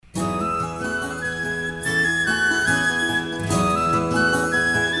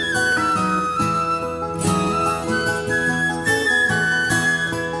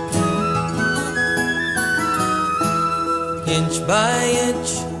Inch by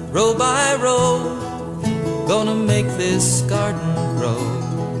inch, row by row, gonna make this garden grow.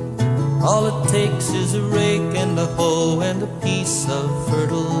 All it takes is a rake and a hoe and a piece of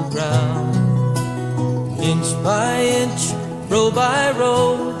fertile ground. Inch by inch, row by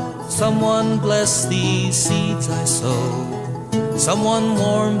row, someone bless these seeds I sow. Someone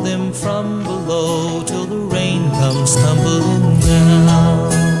warm them from below till the rain comes tumbling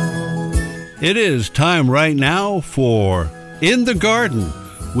down. It is time right now for In the Garden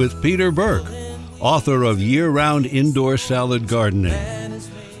with Peter Burke, author of Year-Round Indoor Salad Gardening.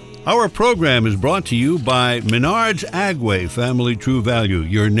 Our program is brought to you by Menard's Agway Family True Value,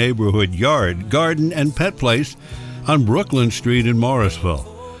 your neighborhood yard, garden, and pet place on Brooklyn Street in Morrisville.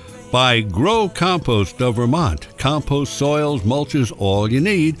 By Grow Compost of Vermont. Compost, soils, mulches, all you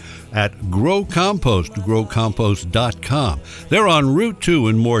need at Grow Compost, growcompost.com. They're on Route 2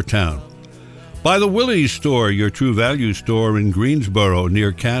 in Moortown. By the Willie's Store, your True Value store in Greensboro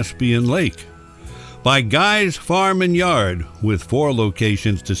near Caspian Lake. By Guy's Farm and Yard, with 4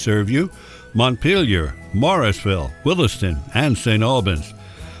 locations to serve you, Montpelier, Morrisville, Williston, and St. Albans.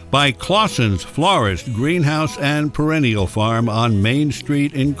 By Clausen's Florist, Greenhouse, and Perennial Farm on Main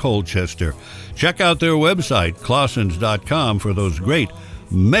Street in Colchester. Check out their website, clausens.com, for those great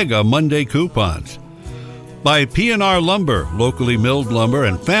Mega Monday coupons. By P&R Lumber, locally milled lumber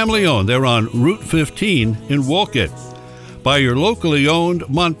and family-owned. They're on Route 15 in Wolcott. By your locally owned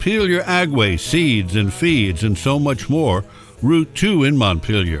Montpelier Agway, seeds and feeds and so much more, Route 2 in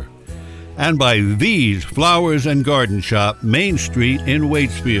Montpelier. And by V's Flowers and Garden Shop, Main Street in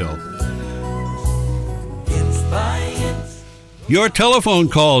Waitsfield. Your telephone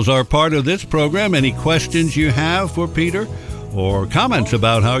calls are part of this program. Any questions you have for Peter or comments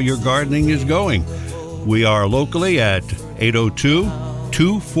about how your gardening is going? We are locally at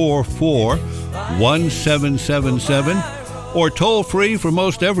 802-244-1777 or toll free for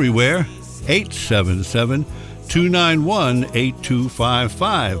most everywhere,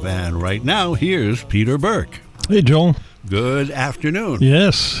 877-291-8255. And right now, here's Peter Burke. Hey, Joel. Good afternoon.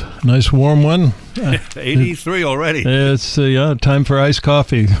 Yes, nice warm one. 83 already. It's time for iced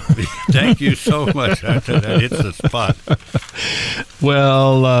coffee. Thank you so much. That hits the spot.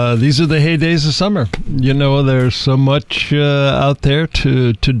 Well, these are the heydays of summer. You know, there's so much out there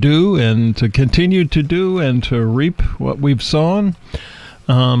to do and to continue to do and to reap what we've sown.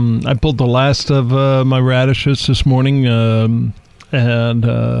 I pulled the last of my radishes this morning, and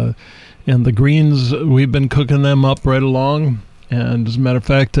the greens, we've been cooking them up right along. And as a matter of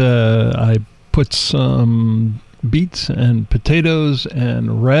fact, I put some beets and potatoes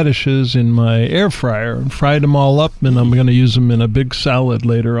and radishes in my air fryer and fried them all up, and I'm going to use them in a big salad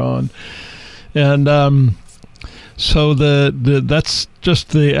later on. And so that's just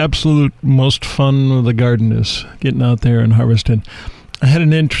the absolute most fun of the garden is getting out there and harvesting. I had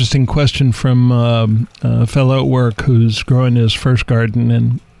an interesting question from a fellow at work who's growing his first garden,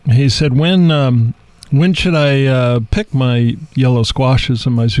 and he said, when should I pick my yellow squashes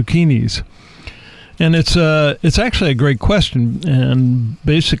and my zucchinis? And it's actually a great question, and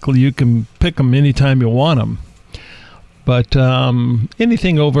basically you can pick them anytime you want them. But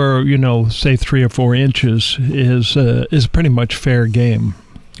anything over, say 3 or 4 inches is pretty much fair game.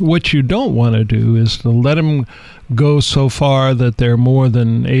 What you don't want to do is to let them go so far that they're more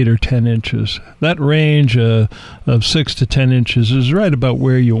than 8 or 10 inches. That range of 6 to 10 inches is right about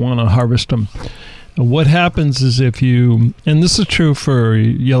where you want to harvest them. What happens is and this is true for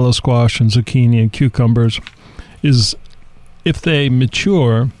yellow squash and zucchini and cucumbers, is if they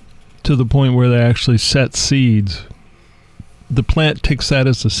mature to the point where they actually set seeds, the plant takes that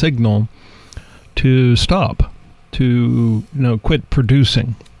as a signal to stop, to quit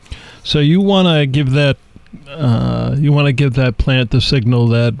producing. So you want to give that plant the signal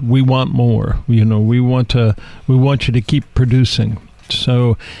that we want more. We want you to keep producing.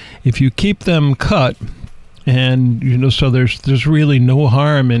 So if you keep them cut, and so there's really no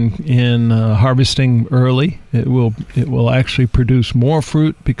harm in harvesting early. It will actually produce more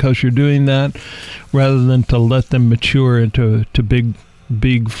fruit because you're doing that, rather than to let them mature into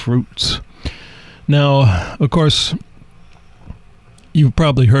big fruits. Now, of course, you've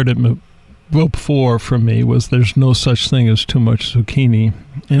probably heard it before from me, was there's no such thing as too much zucchini.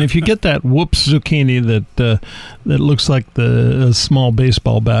 And if you get that whoops zucchini that looks like a small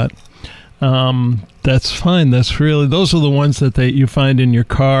baseball bat, that's fine. Those are the ones that you find in your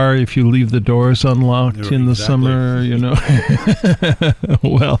car if you leave the doors unlocked in the summer,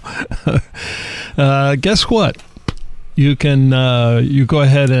 Well, guess what? you can you go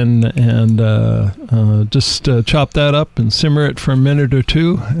ahead and just chop that up and simmer it for a minute or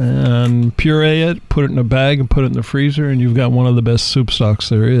two and puree it, put it in a bag and put it in the freezer, and you've got one of the best soup stocks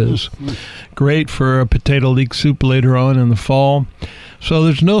there is. Great for a potato leek soup later on in the fall. So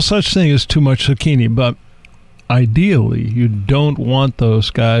there's no such thing as too much zucchini, but ideally you don't want those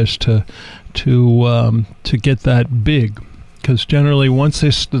guys to get that big. Because generally, once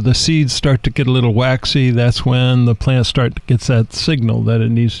the seeds start to get a little waxy, that's when the plant gets that signal that it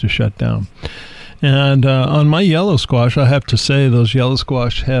needs to shut down. And on my yellow squash, I have to say those yellow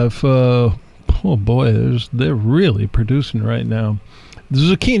squash have, oh boy, they're really producing right now.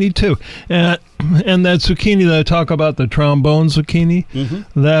 The zucchini too, and that zucchini that I talk about, the trombone zucchini,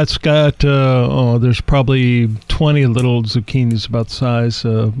 that's got there's probably 20 little zucchinis about the size,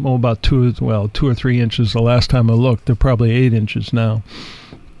 about 2 or 3 inches. The last time I looked, they're probably 8 inches now.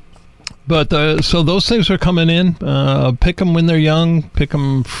 But so those things are coming in. Pick them when they're young. Pick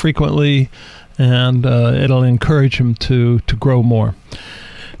them frequently, and it'll encourage them to grow more.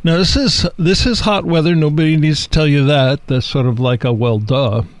 Now, this is hot weather. Nobody needs to tell you that. That's sort of like a well,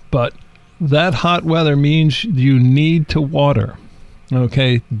 duh. But that hot weather means you need to water.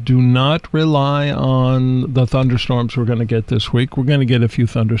 Okay? Do not rely on the thunderstorms we're going to get this week. We're going to get a few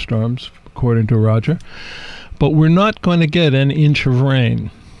thunderstorms, according to Roger. But we're not going to get an inch of rain.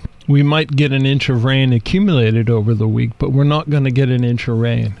 We might get an inch of rain accumulated over the week, but we're not going to get an inch of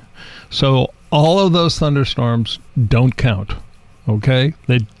rain. So all of those thunderstorms don't count. Okay,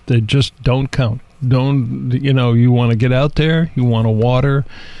 they just don't count. You want to get out there, you want to water.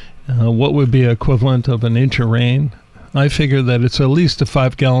 What would be equivalent of an inch of rain? I figure that it's at least a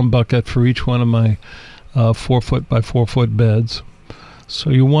 5-gallon bucket for each one of my 4-foot by 4-foot beds. So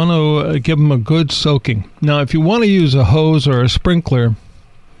you want to give them a good soaking. Now, if you want to use a hose or a sprinkler,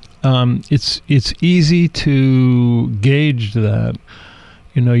 it's easy to gauge that.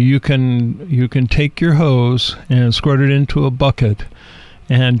 You can take your hose and squirt it into a bucket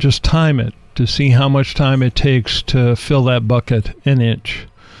and just time it to see how much time it takes to fill that bucket an inch.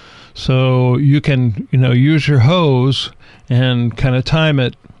 So you can, use your hose and kind of time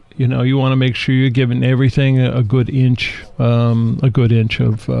it. You want to make sure you're giving everything a good inch of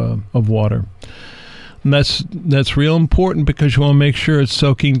water. And that's real important because you want to make sure it's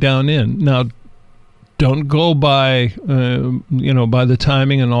soaking down in. Now, don't go by the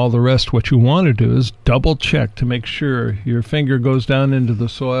timing and all the rest. What you want to do is double check to make sure your finger goes down into the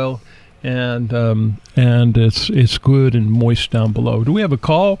soil and it's good and moist down below. Do we have a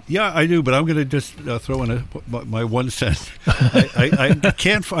call? Yeah, I do, but I'm going to just throw in my 1 cent.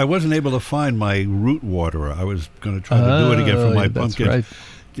 I wasn't able to find my root waterer. I was going to try to do it again for my pumpkin. Right.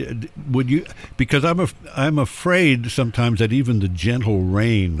 Would you? Because I'm afraid sometimes that even the gentle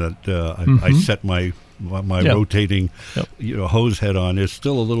rain that I set my rotating hose head on is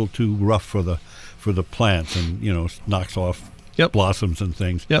still a little too rough for the plants, and knocks off blossoms and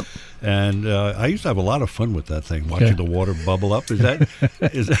things. Yep. And I used to have a lot of fun with that thing, watching the water bubble up. Do you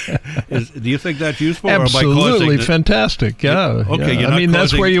think that's useful? Absolutely fantastic. Yeah. Okay. Yeah.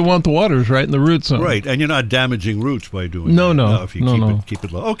 That's where you want the waters, right in the root zone. Right, and you're not damaging roots by doing that. No. If you keep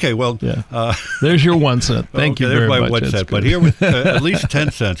it low. Okay. Well. Yeah. There's your 1 cent. Thank you very much. There's my 1 cent. But here with at least 10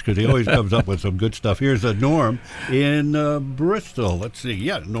 cents because he always comes up with some good stuff. Here's Norm in Bristol. Let's see.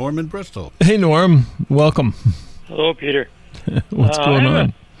 Yeah, Norm in Bristol. Hey, Norm. Welcome. Hello, Peter. What's going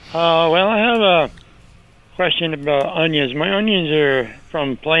on? I have a question about onions. My onions are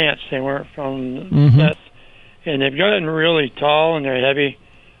from plants. They weren't from sets. And they've gotten really tall and they're heavy.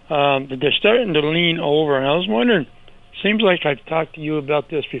 But they're starting to lean over. And I was wondering, seems like I've talked to you about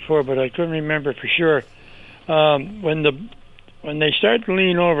this before, but I couldn't remember for sure. When they start to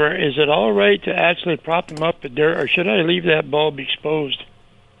lean over, is it all right to actually prop them up at dirt, or should I leave that bulb exposed?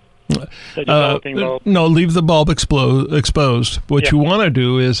 No, leave the bulb exposed. What you want to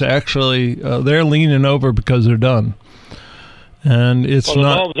do is actually, they're leaning over because they're done. And it's the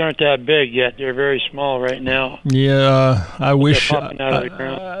bulbs aren't that big yet. They're very small right now. Yeah, I wish out of the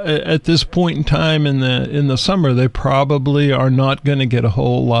ground. At this point in time in the summer, they probably are not going to get a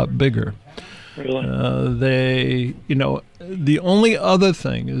whole lot bigger. Really? The only other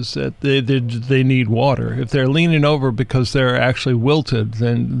thing is that they need water. If they're leaning over because they're actually wilted,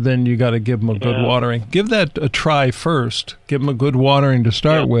 then you got to give them a good watering. Give that a try first. Give them a good watering to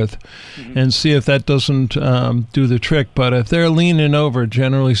start with, and see if that doesn't do the trick. But if they're leaning over,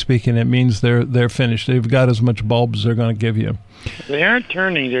 generally speaking, it means they're finished. They've got as much bulb as they're going to give you. They aren't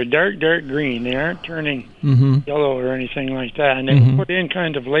turning. They're dark green. They aren't turning yellow or anything like that. And they were put in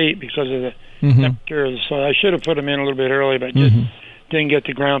kind of late because of the temperature of the soil. I should have put them in a little bit early, but just didn't get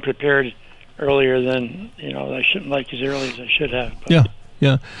the ground prepared earlier than, I shouldn't like as early as I should have. But. Yeah.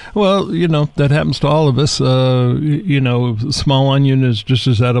 Yeah. Well, that happens to all of us. Small onion is just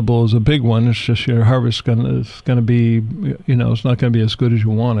as edible as a big one. It's just your harvest is going to be, it's not going to be as good as you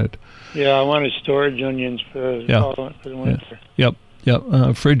want it. Yeah, I wanted storage onions for the winter. Yeah. Yep.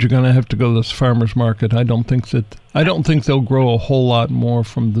 Afraid you're going to have to go to this farmer's market. I don't think they'll grow a whole lot more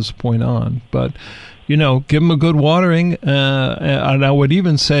from this point on. But, give them a good watering. And I would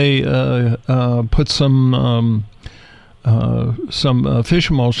even say put some fish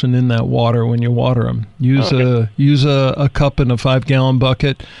emulsion in that water when you water them. Use a cup in a 5-gallon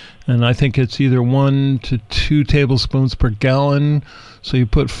bucket, and I think it's either 1 to 2 tablespoons per gallon. So you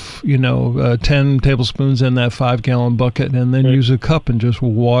put 10 tablespoons in that 5-gallon bucket, and then use a cup and just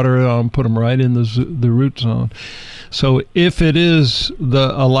water it on. Put them right in the root zone. So if it is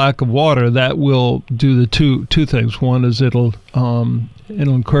a lack of water, that will do the two things. One is it'll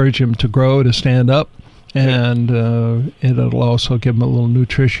encourage them to grow, to stand up. And it'll also give them a little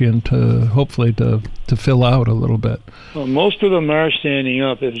nutrition to hopefully to fill out a little bit. Well, most of them are standing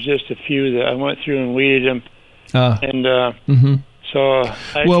up. There's just a few that I went through and weeded them.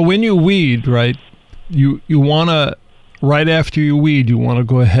 Well, when you weed, right, you want to, right after you weed, you want to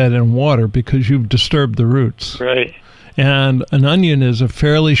go ahead and water because you've disturbed the roots. Right. And an onion is a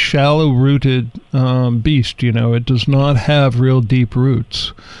fairly shallow-rooted beast. It does not have real deep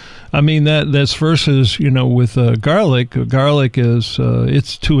roots. I mean, that's versus, with garlic. Garlic is,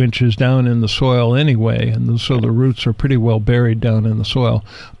 it's 2 inches down in the soil anyway, and so the roots are pretty well buried down in the soil.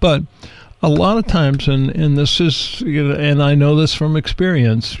 But a lot of times, and this is, and I know this from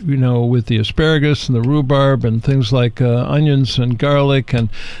experience, with the asparagus and the rhubarb and things like onions and garlic, and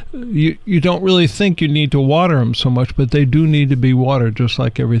you don't really think you need to water them so much, but they do need to be watered just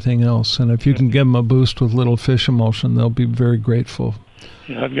like everything else. And if you can give them a boost with little fish emulsion, they'll be very grateful.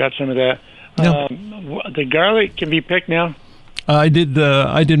 Yeah, I've got some of that. Yeah. The garlic can be picked now? I did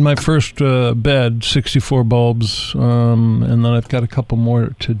my first bed, 64 bulbs, and then I've got a couple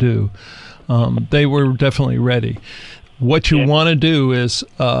more to do. They were definitely ready. What you want to do is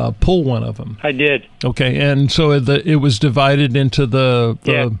pull one of them. I did. Okay, and so it was divided into the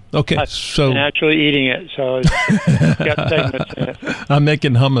okay. So I'm actually eating it, so it's got segments in it. I'm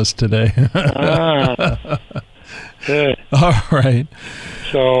making hummus today. Good. All right.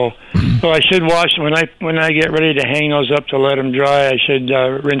 So I should wash when I get ready to hang those up to let them dry. I should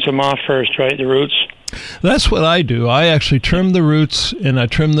rinse them off first, right? The roots. That's what I do. I actually trim the roots and I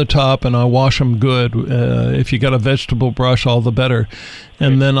trim the top and I wash them good. If you got a vegetable brush, all the better.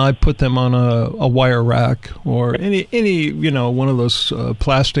 And then I put them on a wire rack or any one of those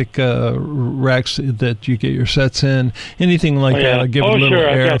plastic racks that you get your sets in. Anything like that. I give a little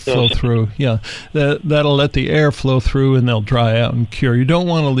air flow through. Yeah, that'll let the air flow through and they'll dry out and cure. You don't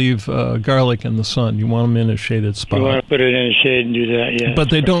want to leave garlic in the sun. You want them in a shaded spot. You want to put it in a shade and do that, yeah. But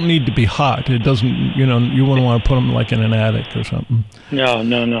they don't need to be hot. It doesn't, you wouldn't want to put them like in an attic or something.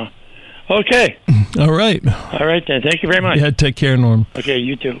 No. Okay. All right. All right, then. Thank you very much. Yeah, take care, Norm. Okay,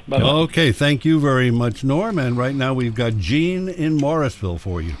 you too. Bye-bye. Okay, thank you very much, Norm. And right now we've got Gene in Morrisville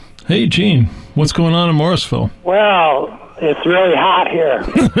for you. Hey, Gene. What's going on in Morrisville? Well, it's really hot here.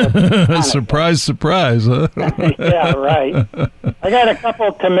 Surprise, huh? Yeah, right. I got a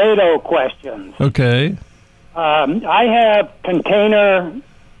couple tomato questions. Okay. I have container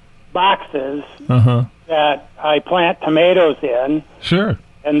boxes that I plant tomatoes in. Sure.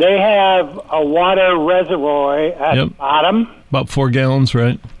 And they have a water reservoir at the bottom. About 4 gallons,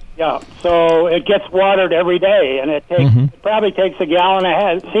 right? Yeah. So it gets watered every day, and it takes it probably takes a gallon and a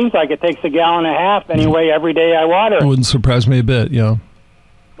half. It seems like it takes a gallon and a half anyway every day I water. It wouldn't surprise me a bit, yeah.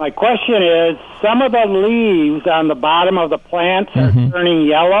 My question is, some of the leaves on the bottom of the plants are turning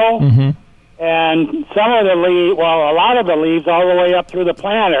yellow, and some of the leaves, a lot of the leaves all the way up through the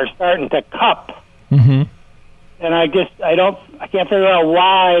plant are starting to cup. And I can't figure out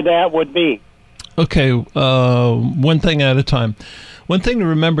why that would be. Okay, one thing at a time. One thing to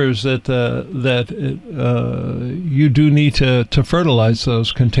remember is that you do need to fertilize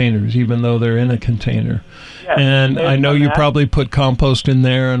those containers, even though they're in a container. Yes, and I know you probably put compost in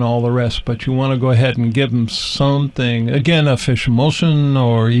there and all the rest, but you want to go ahead and give them something. Again, a fish emulsion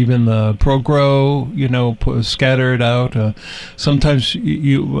or even the ProGrow, scatter it out. Sometimes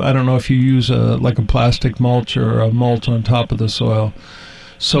I don't know if you use a plastic mulch or a mulch on top of the soil.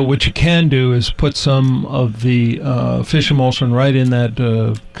 So what you can do is put some of the fish emulsion right in that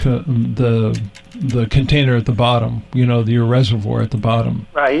the container at the bottom, your reservoir at the bottom.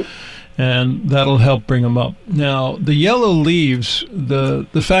 Right. and that'll help bring them up. Now, the yellow leaves,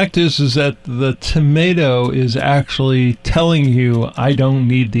 the fact is that the tomato is actually telling you, I don't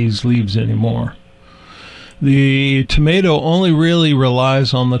need these leaves anymore. The tomato only really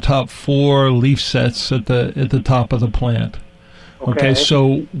relies on the top 4 leaf sets at the top of the plant. Okay,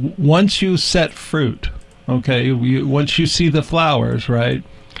 so once you set fruit, once you see the flowers, right,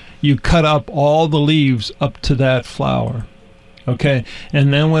 you cut up all the leaves up to that flower. Okay,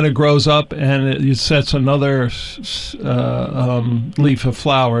 and then when it grows up and it sets another leaf of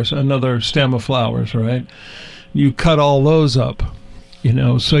flowers, another stem of flowers, right? You cut all those up,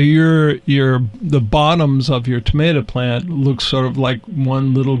 So the bottoms of your tomato plant look sort of like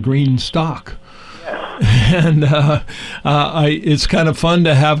one little green stalk. And it's kind of fun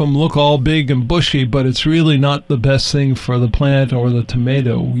to have them look all big and bushy, but it's really not the best thing for the plant or the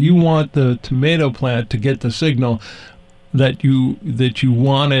tomato. You want the tomato plant to get the signal that you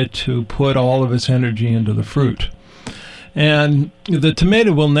want it to put all of its energy into the fruit. And the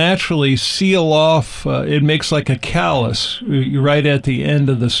tomato will naturally seal off, it makes like a callus right at the end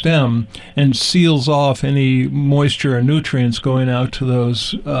of the stem and seals off any moisture or nutrients going out to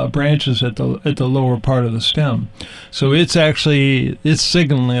those branches at the lower part of the stem. So it's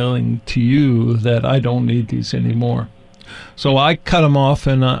signaling to you that I don't need these anymore. So I cut them off,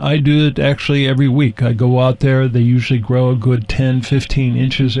 and I do it actually every week. I go out there. They usually grow a good 10, 15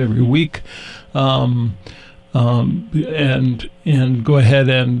 inches every week. And go ahead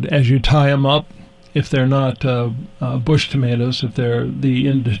and, as you tie them up, if they're not bush tomatoes, if they're the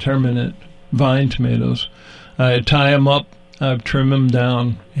indeterminate vine tomatoes, I tie them up, I trim them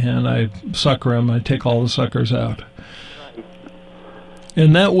down, and I sucker them. I take all the suckers out.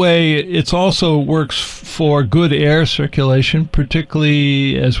 And that way, it also works for good air circulation,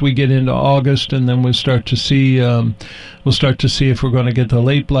 particularly as we get into August, and then we'll start to see if we're going to get the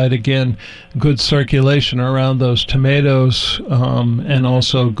late blight again. Good circulation around those tomatoes, and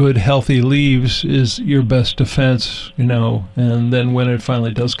also good healthy leaves is your best defense, And then when it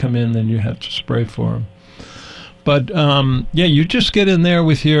finally does come in, then you have to spray for them. But, you just get in there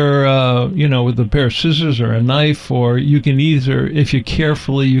with your, with a pair of scissors or a knife, or you can either, if you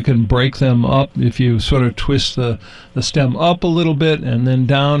carefully, you can break them up. If you sort of twist the stem up a little bit and then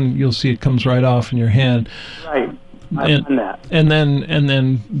down, you'll see it comes right off in your hand. Right. I've done that. And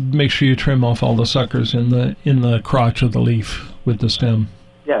then make sure you trim off all the suckers in the crotch of the leaf with the stem.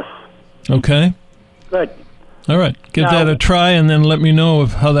 Yes. Okay? Good. All right. Give that a try and then let me know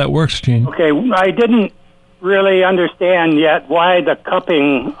how that works, Gene. Okay. I didn't really understand yet why the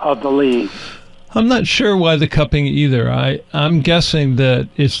cupping of the leaves. I'm not sure why the cupping either. I'm guessing that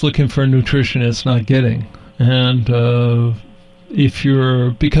it's looking for nutrition it's not getting. And if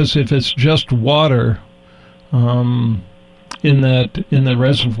it's just water in the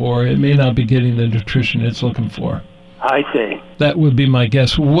reservoir, it may not be getting the nutrition it's looking for. I see. That would be my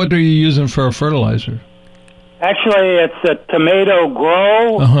guess. What are you using for a fertilizer? Actually, it's a Tomato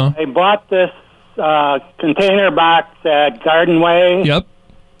Grow. Uh-huh. I bought this container box at Garden Way. Yep.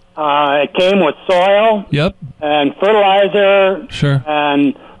 It came with soil. Yep. And fertilizer. Sure.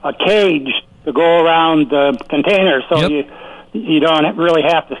 And a cage to go around the container, so you don't really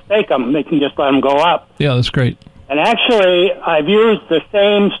have to stake them. They can just let them go up. Yeah, that's great. And actually, I've used the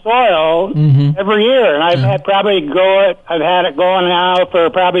same soil every year, and I've had it going now for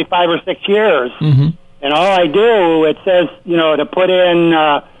probably 5 or 6 years. Mm-hmm. And all I do, it says, to put in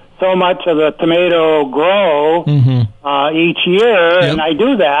so much of the Tomato Grow each year, and I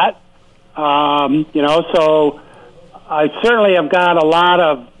do that. So I certainly have got a lot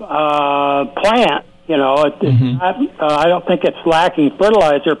of plant. I don't think it's lacking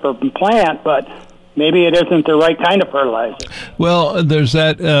fertilizer for plant, but maybe it isn't the right kind of fertilizer. Well, there's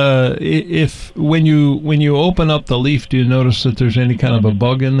that. If when you open up the leaf, do you notice that there's any kind of a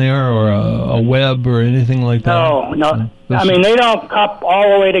bug in there or a web or anything like that? No. I mean, they don't cup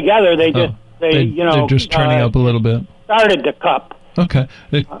all the way together. They're just turning up a little bit. Started to cup. Okay,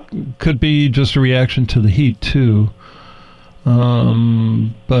 it could be just a reaction to the heat too.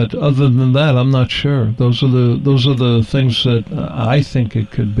 But other than that, I'm not sure. Those are the things that I think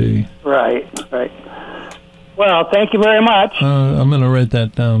it could be. Right. Well, thank you very much. I'm going to write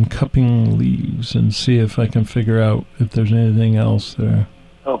that down, cupping leaves, and see if I can figure out if there's anything else there.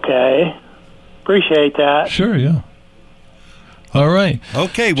 Okay. Appreciate that. Sure, yeah. All right.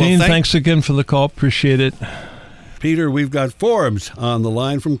 Okay, well, Gene, thanks again for the call. Appreciate it. Peter, we've got Forbes on the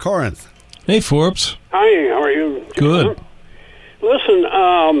line from Corinth. Hey, Forbes. Hi, how are you? Good. Listen,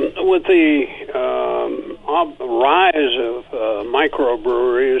 with the rise of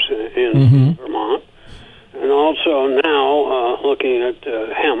microbreweries in Vermont, and also now looking at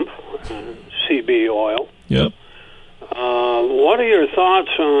hemp CB oil. Yep. What are your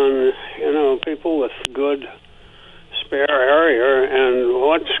thoughts on, people with good spare area, and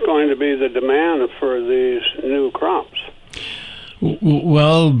what's going to be the demand for these new crops?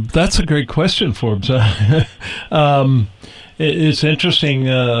 Well, that's a great question, Forbes. It's interesting.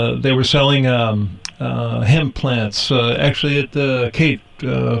 They were selling hemp plants actually at the Kate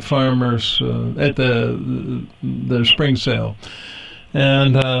Farmers at the spring sale,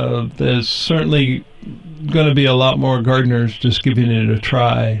 and there's certainly going to be a lot more gardeners just giving it a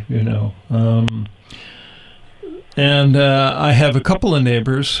try. And I have a couple of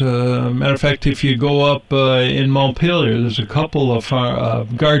neighbors. Matter of fact, if you go up in Montpelier, there's a couple of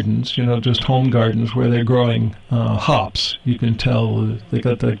gardens, just home gardens where they're growing hops. You can tell they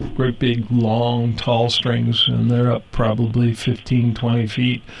got the great big, long, tall strings, and they're up probably 15, 20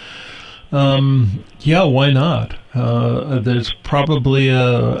 feet. Yeah, why not? There's probably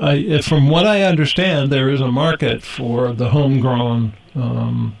from what I understand, there is a market for the homegrown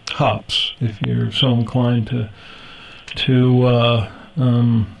hops if you're so inclined to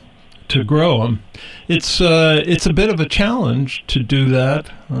grow them. It's a bit of a challenge to do that.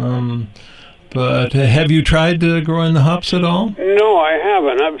 But have you tried growing the hops at all? No, I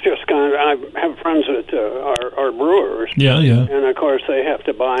haven't. I have friends that are brewers. Yeah. And of course, they have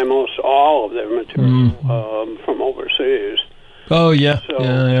to buy most all of their material from overseas. Oh, yeah. So,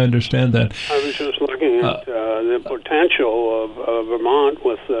 yeah, I understand that. I was just looking at the potential of Vermont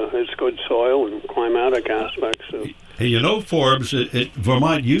with its good soil and climatic aspects. Hey, Forbes,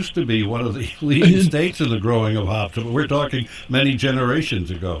 Vermont used to be one of the leading states in the growing of hops, but we're talking many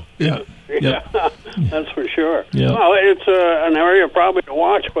generations ago. Yeah. That's for sure. Yeah. Well, it's an area probably to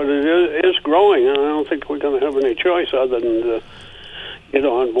watch, but it is growing, and I don't think we're going to have any choice other than to get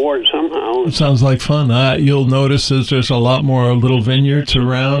on board somehow. It sounds like fun. You'll notice there's a lot more little vineyards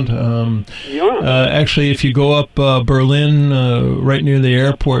around. Actually, if you go up Berlin, right near the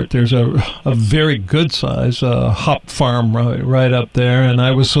airport, there's a very good size hop farm right up there. And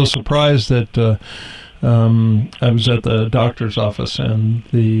I was so surprised that I was at the doctor's office, and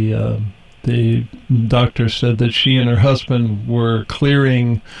the doctor said that she and her husband were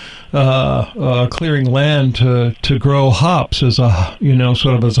clearing land to grow hops as a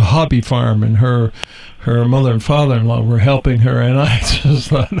sort of as a hobby farm, and her mother and father-in-law were helping her. And I just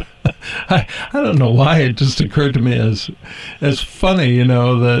thought, I don't know why it just occurred to me as funny,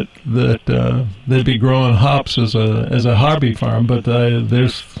 that they'd be growing hops as a hobby farm. But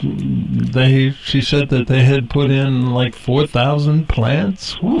she said that they had put in like 4,000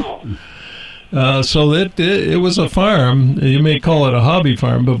 plants. Woo. So it was a farm. You may call it a hobby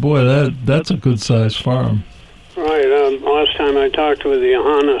farm, but boy, that's a good sized farm. Right. Last time I talked with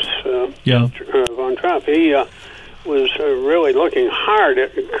Johannes von Trapp, he was really looking hard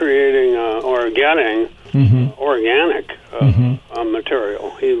at creating or getting organic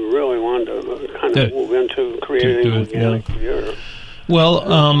material. He really wanted to kind of move into creating organic beer. Well,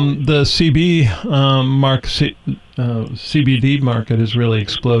 the CBD market has really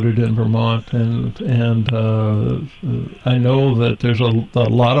exploded in Vermont, and I know that there's a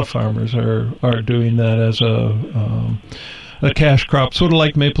lot of farmers are doing that as a cash crop, sort of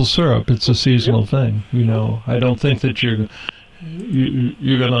like maple syrup. It's a seasonal thing. I don't think that you're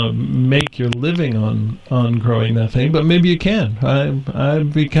going to make your living on growing that thing, but maybe you can.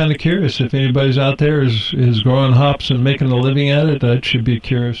 I'd be kind of curious if anybody's out there is growing hops and making a living at it. I should be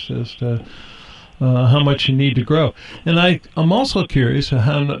curious as to how much you need to grow. And I'm also curious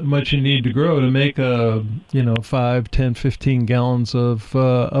how much you need to grow to make 5, 10, 15 gallons of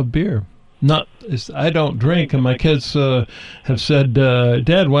beer. I don't drink, and my kids have said,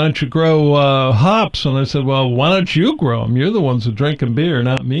 Dad, why don't you grow hops? And I said, well, why don't you grow them? You're the ones who drinking beer,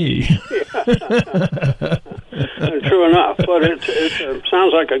 not me. True enough, but it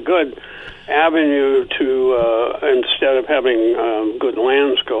sounds like a good avenue to instead of having good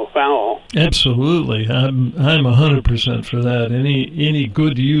lands go fallow. Absolutely, I'm 100% for that. Any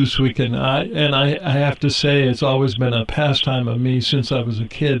good use we can. I have to say, it's always been a pastime of me since I was a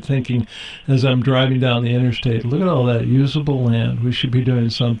kid, thinking as I'm driving down the interstate, look at all that usable land. We should be doing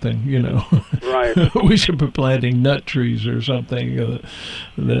something, Right. We should be planting nut trees or something.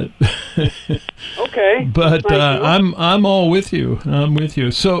 Okay. But I'm all with you. I'm with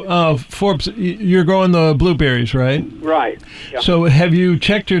you. So, Forbes, you're growing the blueberries, right? Right. Yeah. So, have you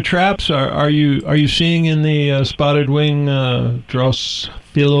checked your traps? Are you seeing in the spotted wing Drosophila?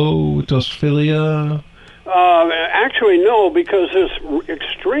 Actually, no, because this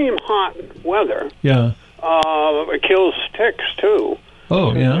extreme hot weather. Yeah. It kills ticks too.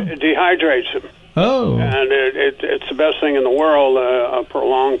 Oh, yeah. It dehydrates them. Oh. And it's the best thing in the world. A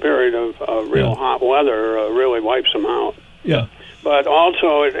prolonged period of real hot weather really wipes them out. Yeah. But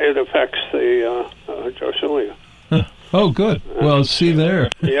also it affects the Drosera. Huh. Oh, good. Well, see there.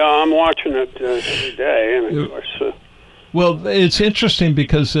 Yeah, I'm watching it every day, and of course. Well, it's interesting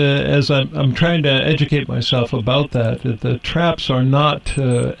because as I'm trying to educate myself about that the traps are not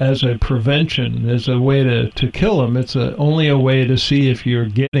as a prevention, as a way to kill them. It's only a way to see if you're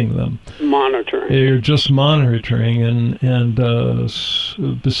getting them. Monitoring. You're just monitoring, and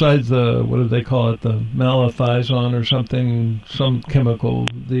besides the, what do they call it, the malathiazon or something, some chemical,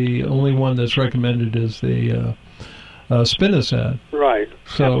 the only one that's recommended is the spinosad. Right.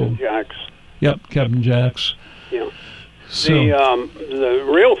 So, Captain Jack's. Yep, Captain Jack's. Yeah. So, the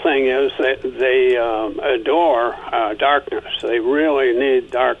real thing is that they adore darkness. They really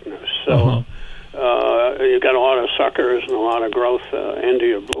need darkness. So you got a lot of suckers and a lot of growth into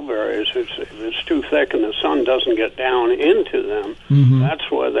your blueberries. If it's too thick and the sun doesn't get down into them,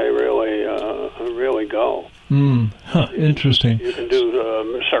 that's where they really go. Interesting. You can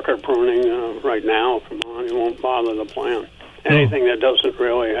do sucker pruning right now from on. You won't bother the plant. Anything that doesn't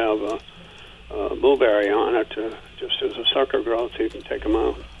really have a blueberry on it, just as a sucker growth, you can take them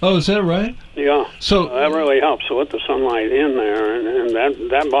out. Oh, is that right? Yeah. So that really helps with the sunlight in there, and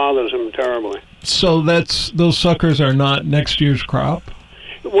that bothers them terribly. So those suckers are not next year's crop?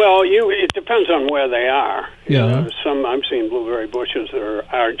 Well, it depends on where they are. Yeah. Some I've seen blueberry bushes that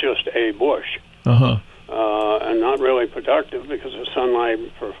are just a bush. And not really productive because the sunlight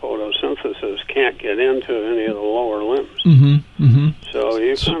for photosynthesis can't get into any of the lower limbs. So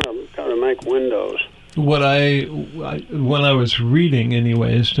you kind of got to make windows. When I was reading,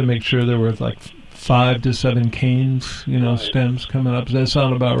 anyways, to make sure there were like 5 to 7 canes, right. stems coming up. Does that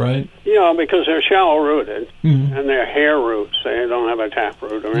sound about right? Yeah, because they're shallow rooted and they're hair roots. They don't have a tap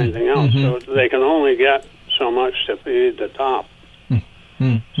root or anything else, so they can only get so much to feed the top.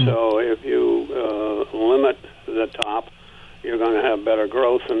 So if you limit the top, you're going to have better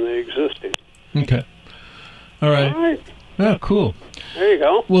growth than the existing. Okay. All right. All right. Yeah, cool. There you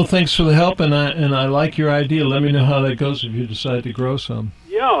go. Well, thanks for the help, and I like your idea. Let me know how that goes if you decide to grow some.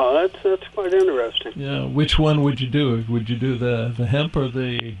 Yeah, that's quite interesting. Yeah. Which one would you do? Would you do the hemp or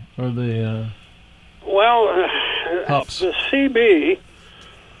the hops? The CB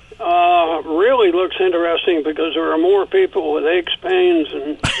really looks interesting because there are more people with aches, pains,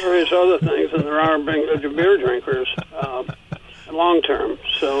 and various other things than there are beer drinkers long term.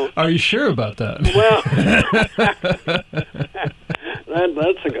 So, are you sure about that? Well,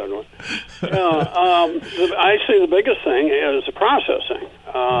 that's a good one. I see the biggest thing is the processing.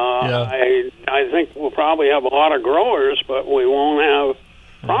 I think we'll probably have a lot of growers, but we won't have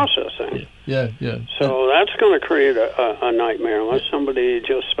processing. Yeah. So that's going to create a nightmare unless somebody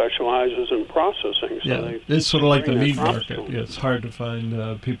just specializes in processing. So it's sort of like the meat market. Yeah, it's hard to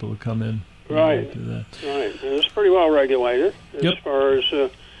find people who come in. Right. Do that. Right. And it's pretty well regulated as far as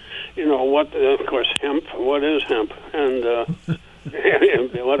what. Of course, hemp. What is hemp? And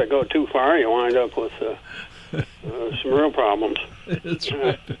if you let it go too far, you wind up with some real problems. That's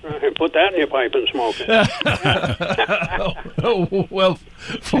right. Put that in your pipe and smoke it. Well,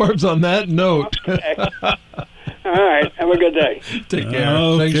 Forbes, on that note. Okay. All right. Have a good day. Take care.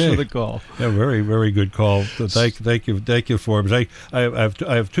 Okay. Thanks for the call. Yeah, very, very good call. Thank you, Forbes. I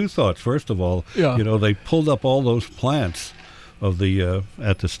have two thoughts. First of all, they pulled up all those plants of the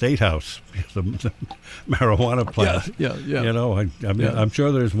at the State House, the marijuana plant. Yeah. I'm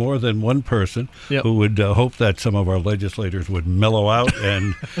sure there's more than one person who would hope that some of our legislators would mellow out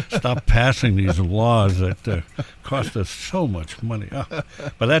and stop passing these laws that cost us so much money.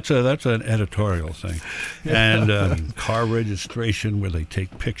 But that's an editorial thing, and car registration where they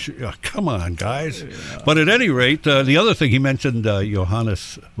take pictures. Come on, guys! Yeah. But at any rate, the other thing he mentioned,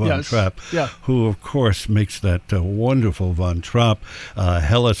 Johannes von Trapp, who of course makes that wonderful von Trapp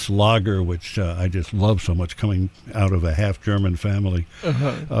Helles Lager, which I just love so much, coming out of a half German family.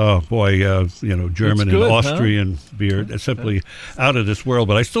 Oh boy, German and Austrian beer, simply out of this world.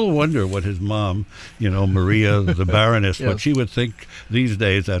 But I still wonder what his mom, Maria the Baroness, what she would think these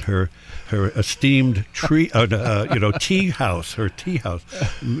days at her esteemed tea house,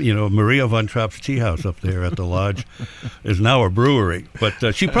 Maria von Trapp's tea house up there at the lodge is now a brewery.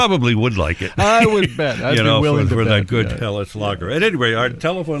 But she probably would like it. I would bet. I'd be willing to for bet. that good Helles Lager. At any rate, our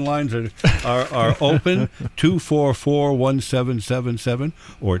telephone lines are open, 244-1777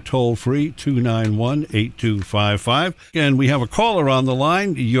 or toll free 291-8255. And we have a caller on the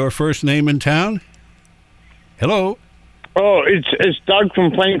line. Your first name in town? Hello. Oh, it's Doug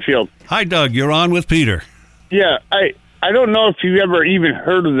from Plainfield. Hi, Doug. You're on with Peter. Yeah, I don't know if you ever even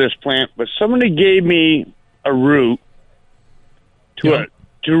heard of this plant, but somebody gave me a root to a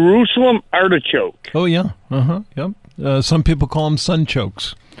Jerusalem artichoke. Oh, yeah. Yep. Some people call them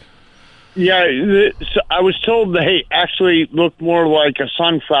sunchokes. Yeah, so I was told they actually look more like a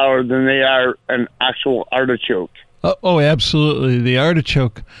sunflower than they are an actual artichoke. Oh, absolutely. The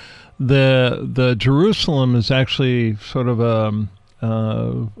artichoke, the Jerusalem is actually sort of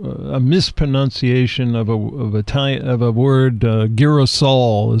a mispronunciation of a word.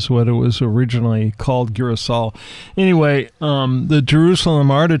 Girasol is what it was originally called. Girasol. Anyway, the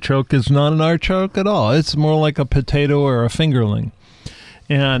Jerusalem artichoke is not an artichoke at all. It's more like a potato or a fingerling.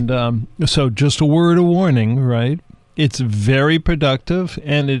 And so just a word of warning, right? It's very productive,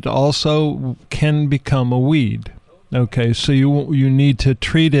 and it also can become a weed. Okay, so you need to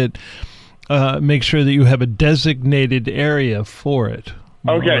treat it, make sure that you have a designated area for it.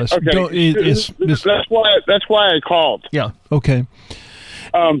 Okay. That's why I called. Yeah, okay.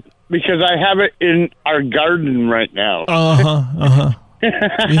 Because I have it in our garden right now.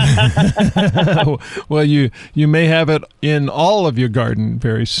 Well, you may have it in all of your garden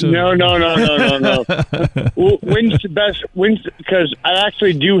very soon. No. When's the best? Because I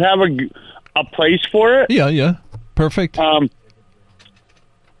actually do have a place for it. Yeah, perfect. I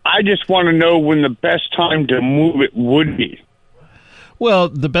just want to know when the best time to move it would be. Well,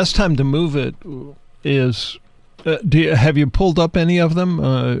 the best time to move it is. Have you pulled up any of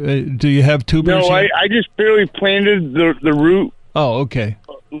them? Do you have tubers? No, I just barely planted the root. Oh, okay.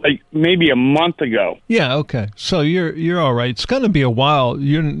 Like maybe a month ago. Yeah, okay. So you're all right. It's going to be a while.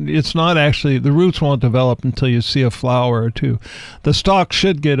 It's not actually, the roots won't develop until you see a flower or two. The stalk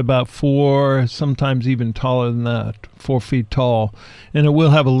should get about 4, sometimes even taller than that, 4 feet tall, and it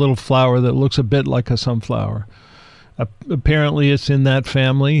will have a little flower that looks a bit like a sunflower. Apparently, it's in that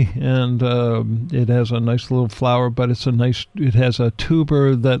family, and it has a nice little flower, but it has a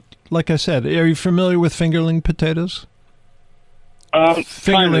tuber that, like I said, are you familiar with fingerling potatoes?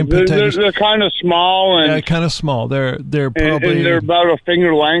 Fingerling potatoes. They're kind of small, and kind of small. They're probably and they're about a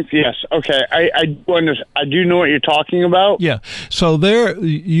finger length. Yes. Okay. I do know what you're talking about. Yeah. So there,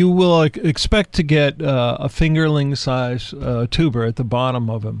 you will expect to get a fingerling size tuber at the bottom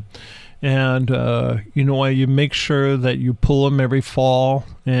of them. And, you make sure that you pull them every fall,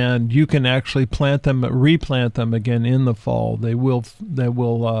 and you can actually replant them again in the fall. They will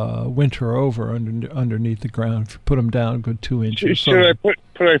winter over underneath the ground. If you put them down a good 2 inches. Should I put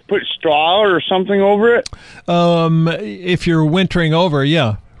straw or something over it? If you're wintering over,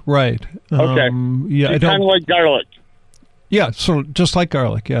 yeah, right. Okay. Yeah, kind of like garlic. Yeah, so just like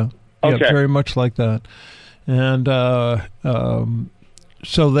garlic, yeah. Okay. Yeah, very much like that. And,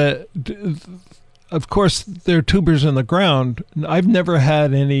 so that, of course, there are tubers in the ground. I've never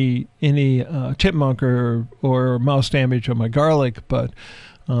had any chipmunk or mouse damage on my garlic, but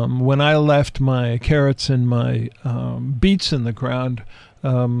when I left my carrots and my beets in the ground,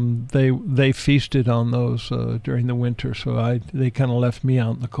 they feasted on those during the winter. So they kind of left me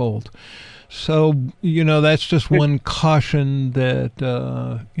out in the cold. So, that's just one caution that,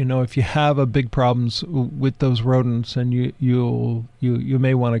 if you have a big problems with those rodents, and you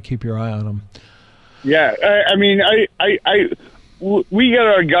may want to keep your eye on them. Yeah. We got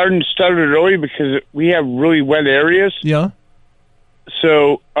our garden started early because we have really wet areas. Yeah.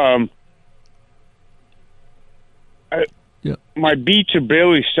 So, my beets are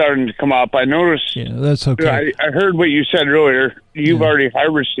barely starting to come up. I noticed. Yeah, that's okay. I heard what you said earlier. You've already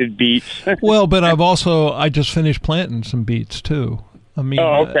harvested beets. Well, but I just finished planting some beets too. I mean,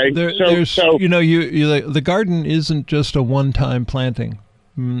 okay. The garden isn't just a one-time planting.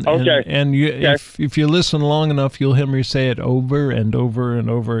 Okay. And if you listen long enough, you'll hear me say it over and over and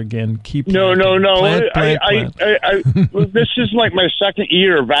over again. Keep planting. Plant. This is like my second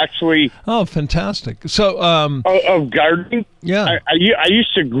year of actually. Oh, fantastic! So of gardening. Yeah, I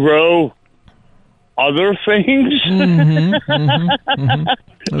used to grow other things.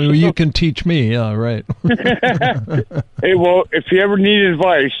 Well, you can teach me. Yeah, right. Hey, well, if you ever need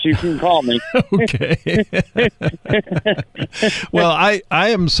advice, you can call me. Okay. Well, I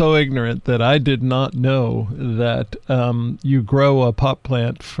am so ignorant that I did not know that you grow a pot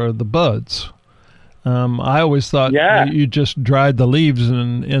plant for the buds. I always thought you just dried the leaves,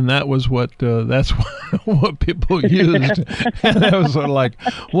 and that was that's what people used. And I was sort of like,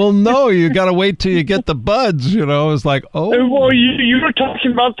 well, no, you got to wait till you get the buds. It was like, oh. Well, you were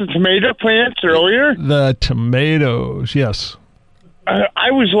talking about the tomato plants earlier. The tomatoes, yes. I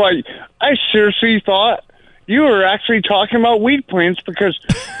was like, I seriously thought you were actually talking about weed plants because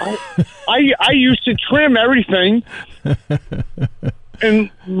I used to trim everything.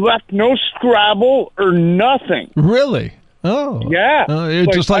 And left no scrabble or nothing. Really? Oh. Yeah.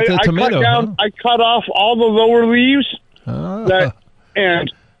 It's just like the tomato. I cut off all the lower leaves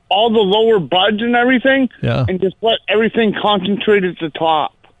and all the lower buds and everything, and just let everything concentrate at the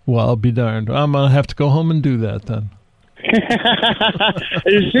top. Well, I'll be darned. I'm going to have to go home and do that then.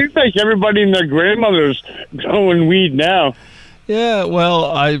 It seems like everybody and their grandmother's growing weed now. Yeah,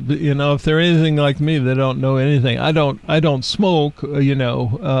 well, if they're anything like me, they don't know anything. I don't smoke,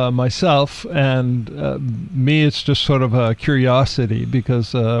 myself, and me, it's just sort of a curiosity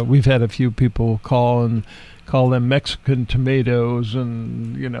because we've had a few people call them Mexican tomatoes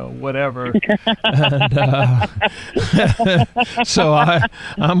and whatever. And, so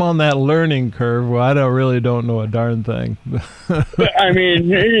I'm on that learning curve where I really don't know a darn thing. I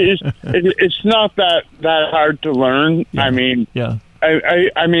mean, it's not that hard to learn. Yeah. I mean, yeah.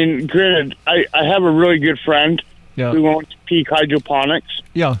 I mean, granted, I have a really good friend who wants to peak hydroponics.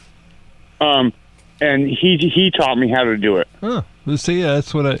 Yeah. And he taught me how to do it. Huh. See,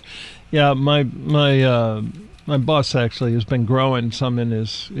 that's what my boss actually has been growing some in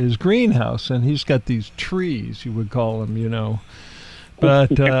his greenhouse, and he's got these trees, you would call them,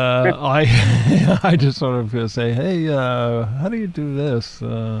 But I just sort of say, hey, how do you do this?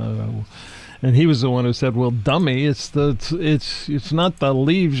 And he was the one who said, well, dummy, it's not the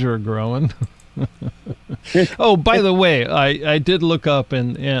leaves you're growing. Oh, by the way, I did look up,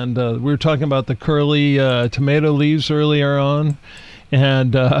 and we were talking about the curly tomato leaves earlier on.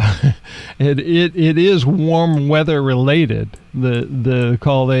 And it is warm weather related.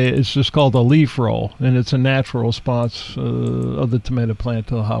 It's just called a leaf roll, and it's a natural response of the tomato plant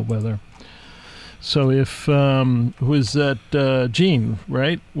to the hot weather. So if was that Gene,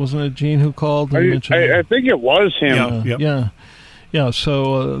 right? Wasn't it Gene who called? I think it was him. Yeah.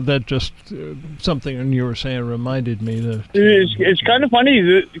 So that just something you were saying reminded me that it's kind of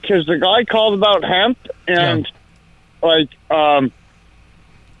funny because the guy called about hemp and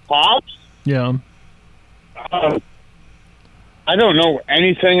hops. Yeah. I don't know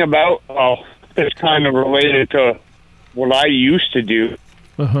anything about. It's kind of related to what I used to do.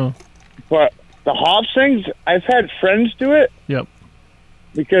 But the hops things, I've had friends do it. Yep.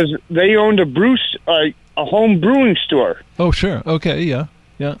 Because they owned a home brewing store. Oh, sure. Okay. Yeah.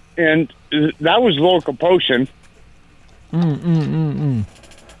 Yeah. And that was local potion. And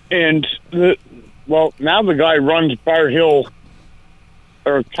now the guy runs Bar Hill.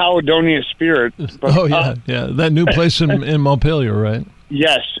 Or Caledonia Spirit. But, that new place in Montpelier, right?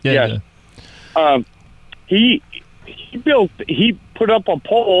 Yes, yes. He put up a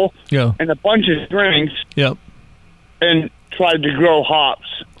pole and a bunch of strings. Yep. And tried to grow hops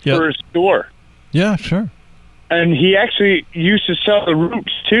for his store. Yeah, sure. And he actually used to sell the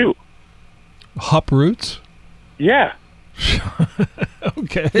roots too. Hop roots? Yeah.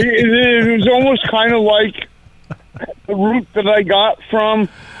 Okay. It was almost kind of like the root that I got from,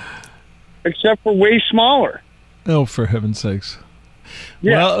 except for way smaller. Oh, for heaven's sakes.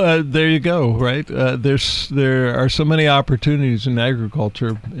 Yeah. Well, there you go, right? There are so many opportunities in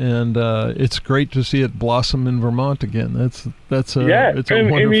agriculture, and it's great to see it blossom in Vermont again. It's a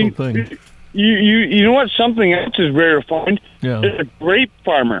wonderful thing. You know what? Something else is rare to find. Yeah. It's a grape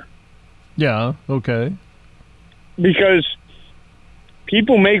farmer. Yeah, okay. Because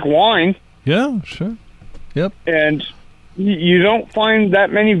people make wine. Yeah, sure. Yep. And you don't find that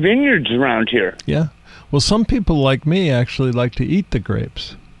many vineyards around here. Yeah. Well, some people like me actually like to eat the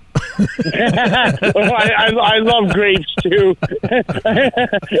grapes. Well, I love grapes too.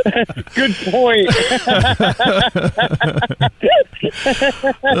 Good point.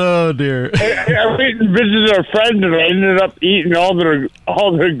 Oh dear. I went and visited a friend and I ended up eating all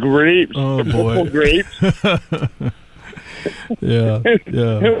their grapes. Oh boy. Grapes. Yeah.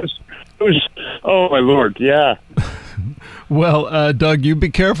 It was, oh my Lord, yeah. Well, Doug, you be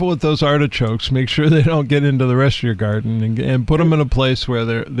careful with those artichokes. Make sure they don't get into the rest of your garden, and put them in a place where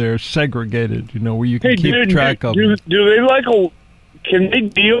they're segregated. Where you can keep track of them. Do they can they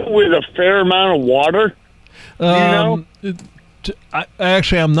deal with a fair amount of water? I'm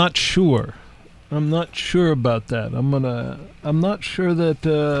not sure. I'm not sure about that. I'm not sure that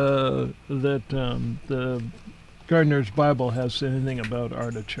the Gardener's Bible has anything about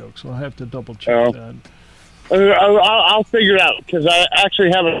artichokes. I'll have to double check that. I'll figure it out because I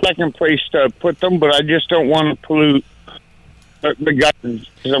actually have a second place to put them, but I just don't want to pollute the garden.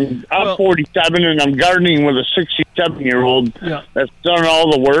 I'm 47 and I'm gardening with a 67-year-old that's done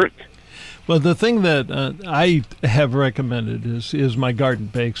all the work. Well, the thing that I have recommended is my garden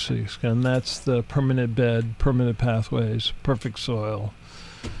basics, and that's the permanent bed, permanent pathways, perfect soil,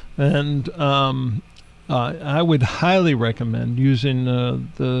 and I would highly recommend using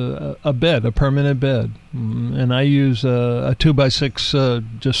a bed, a permanent bed, and I use a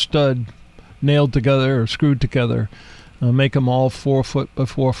 2x6 just stud nailed together or screwed together. Make them all 4 foot by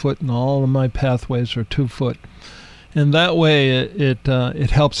 4 foot, and all of my pathways are 2 foot. And that way, it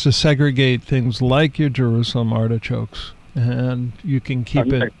helps to segregate things like your Jerusalem artichokes, and you can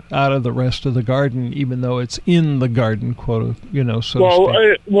keep it out of the rest of the garden, even though it's in the garden, quote, so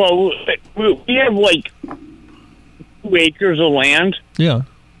to speak. We have like 2 acres of land. Yeah.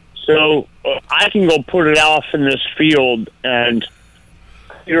 So I can go put it off in this field and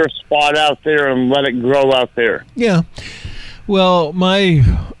clear a spot out there and let it grow out there. Yeah. Well, my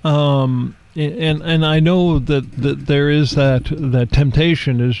and I know that there is that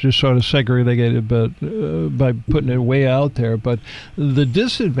temptation is just sort of segregated, but by putting it way out there. But the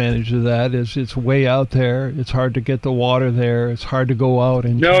disadvantage of that is it's way out there. It's hard to get the water there. It's hard to go out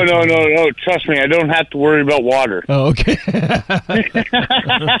and. No. Trust me, I don't have to worry about water. Oh, okay.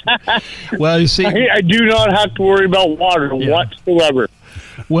 Well, you see, I do not have to worry about water whatsoever.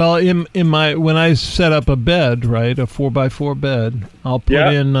 Well, when I set up a bed, right, a 4x4 bed, I'll put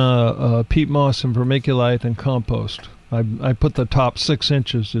in peat moss and vermiculite and compost. I put the top 6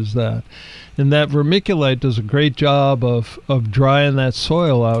 inches is that. And that vermiculite does a great job of drying that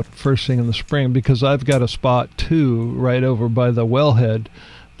soil out first thing in the spring, because I've got a spot too right over by the wellhead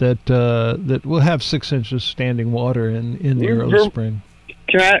that will have 6 inches standing water in the early spring.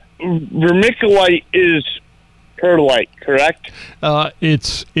 Vermiculite is perlite, correct?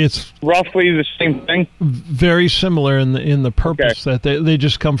 It's roughly the same thing. Very similar in the purpose that they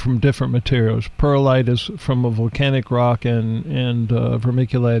just come from different materials. Perlite is from a volcanic rock, and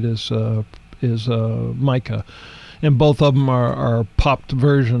vermiculite is mica, and both of them are popped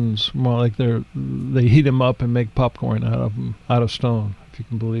versions. More like they heat them up and make popcorn out of stone. If you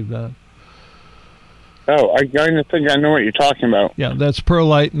can believe that. Oh, I kind of think I know what you're talking about. Yeah, that's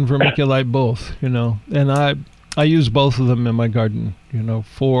perlite and vermiculite both. And I use both of them in my garden,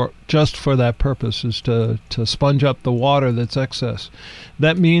 for that purpose, is to sponge up the water that's excess.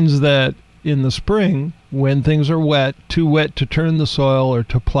 That means that in the spring, when things are wet, too wet to turn the soil or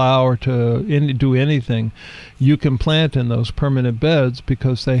to plow or to do anything, you can plant in those permanent beds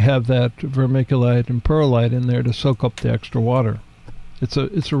because they have that vermiculite and perlite in there to soak up the extra water. It's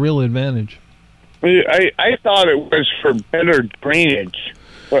a real advantage. I thought it was for better drainage.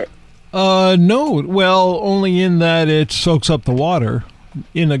 But no. Well, only in that it soaks up the water.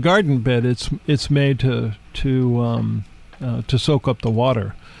 In a garden bed, it's made to soak up the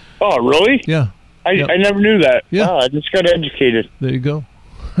water. Oh, really? Yeah. I never knew that. Yeah. Wow, I just got educated. There you go.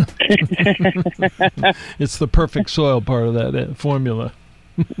 It's the perfect soil part of that formula.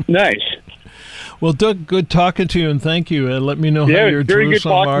 Nice. Well, Doug, good talking to you, and thank you. And let me know how your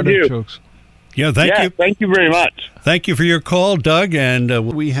Jerusalem artichokes. Yeah, thank you. Thank you very much. Thank you for your call, Doug.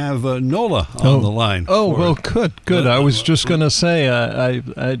 And we have Nola on the line. Oh, well, good. I was just going to say,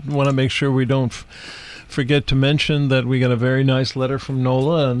 I want to make sure we don't forget to mention that we got a very nice letter from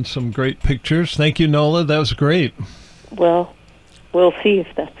Nola and some great pictures. Thank you, Nola. That was great. Well, we'll see if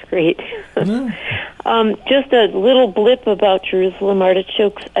that's great. Just a little blip about Jerusalem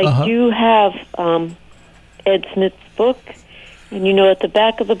artichokes. I do have Ed Smith's book. And at the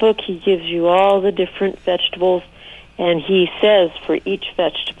back of the book, he gives you all the different vegetables, and he says for each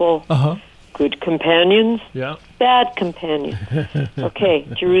vegetable, good companions, bad companions. Okay,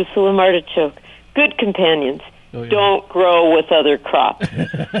 Jerusalem artichoke, good companions, don't grow with other crops.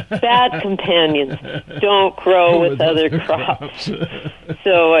 Bad companions, don't grow with other crops.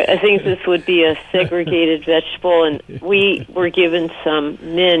 So I think this would be a segregated vegetable, and we were given some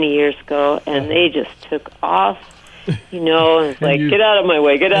many years ago, and they just took off. And it's like, get out of my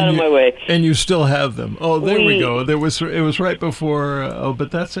way, get out of my way. And you still have them. Oh, there we go. It was right before. But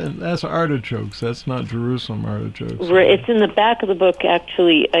that's artichokes. That's not Jerusalem artichokes. It's in the back of the book,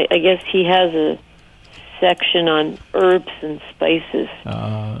 actually. I guess he has a section on herbs and spices,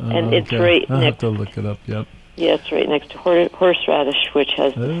 and it's right next. I'll have to look it up. Yep. Yeah, it's right next to horseradish, which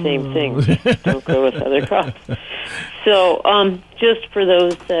has the same thing. Don't go with other crops. So, just for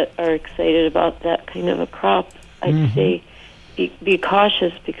those that are excited about that kind of a crop, I'd say be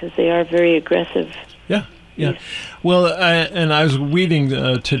cautious because they are very aggressive. Yeah. Well, I was weeding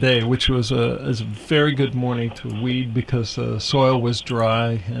today, which was a very good morning to weed because the soil was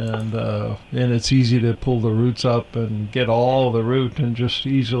dry and it's easy to pull the roots up and get all the root and just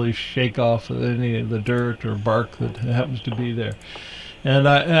easily shake off any of the dirt or bark that happens to be there. And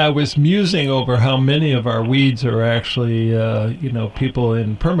I was musing over how many of our weeds are actually, people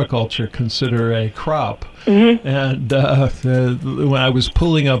in permaculture consider a crop. Mm-hmm. And when I was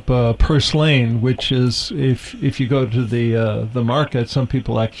pulling up purslane, which is, if you go to the market, some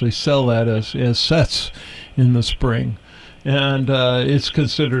people actually sell that as sets in the spring. And it's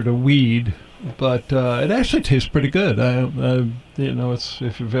considered a weed. But it actually tastes pretty good. It's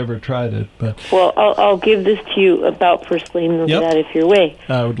if you've ever tried it. But well, I'll give this to you about purslane. Look at that if you're away.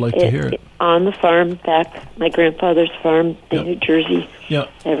 I would like to hear it. On the farm, back my grandfather's farm in New Jersey. Yeah.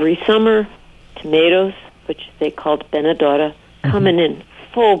 Every summer, tomatoes, which they called Benedetta, coming in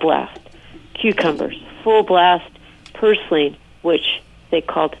full blast. Cucumbers, full blast. Purslane, which they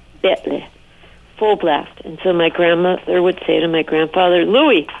called Betle, full blast. And so my grandmother would say to my grandfather,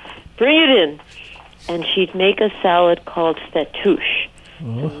 Louis, bring it in. And she'd make a salad called fattoush. A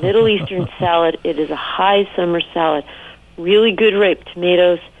Middle Eastern salad. It is a high summer salad. Really good ripe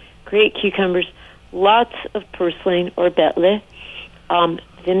tomatoes, great cucumbers, lots of purslane or betle,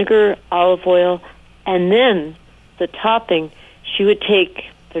 vinegar, olive oil, and then the topping, she would take,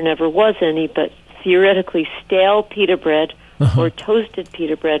 there never was any, but theoretically stale pita bread or toasted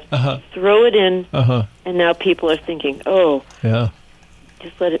pita bread, throw it in, and now people are thinking,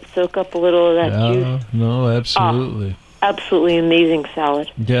 just let it soak up a little of that juice. No, absolutely. Absolutely amazing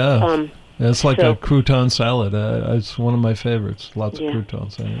salad. Yeah. It's like a crouton salad. It's one of my favorites. Lots of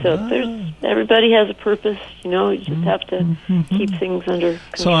croutons. So everybody has a purpose. You just have to keep things under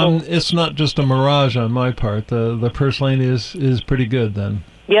control. So it's not just a mirage on my part. The purslane is pretty good then.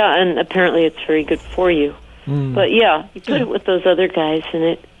 Yeah, and apparently it's very good for you. But you put it with those other guys, and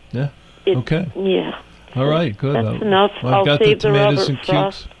it. Okay. Yeah. All right, good. That's enough. I'll got save the Robert and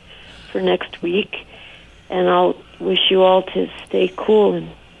Frost for next week, and I'll wish you all to stay cool. And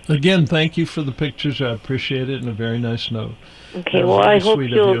again, thank you for the pictures. I appreciate it, and a very nice note. Okay, well, I hope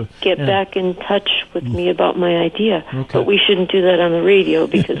you'll get back in touch with me about my idea. Okay. But we shouldn't do that on the radio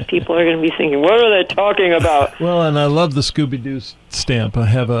because people are going to be thinking, what are they talking about? Well, and I love the Scooby-Doo stamp. I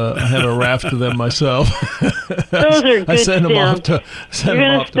have a raft of them myself. Those are good I send stamps. Them off to, You're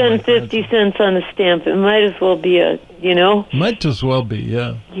going to spend 50 cents on a stamp. It might as well be Might as well be,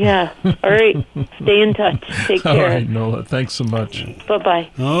 yeah. Yeah. All right. Stay in touch. Take care. All right, Nola. Thanks so much. Bye-bye.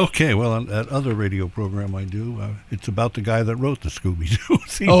 Okay, well, on that other radio program I do, it's about the guy that wrote the Scooby-Doo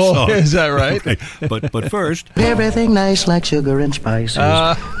theme song. Is that right? Okay. But first... Everything nice like sugar and spices.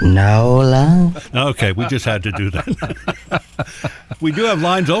 Nola. Okay, we just had to do that. We do have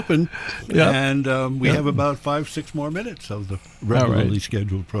lines open, and we have about 5-6 more minutes of the regularly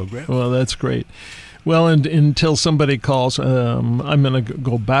scheduled program. Well, that's great. Well, and until somebody calls, I'm going to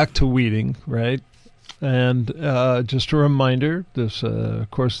go back to weeding, right? And just a reminder, of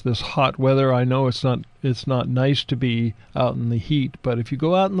course, this hot weather, I know it's not nice to be out in the heat, but if you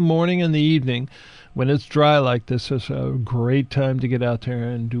go out in the morning and the evening, when it's dry like this, it's a great time to get out there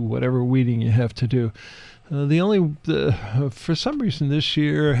and do whatever weeding you have to do. For some reason this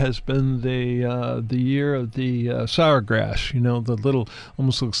year has been the year of the sourgrass. The little,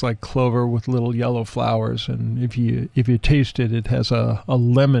 almost looks like clover with little yellow flowers, and if you taste it, it has a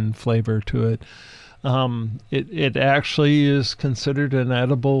lemon flavor to it. It actually is considered an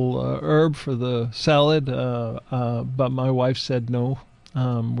edible herb for the salad, but my wife said no,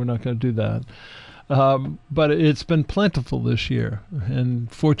 we're not going to do that. But it's been plentiful this year,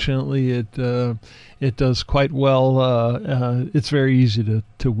 and fortunately it does quite well. It's very easy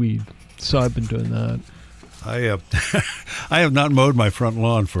to weed, so I've been doing that. I have not mowed my front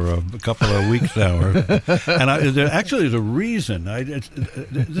lawn for a couple of weeks now, and actually there's a reason.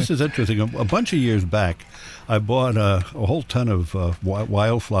 This is interesting. A bunch of years back, I bought a whole ton of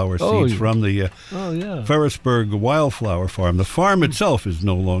wildflower seeds from the Ferrisburg Wildflower Farm. The farm itself is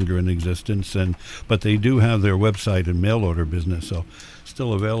no longer in existence, but they do have their website and mail order business, so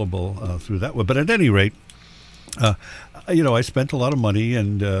still available through that way. But at any rate, I spent a lot of money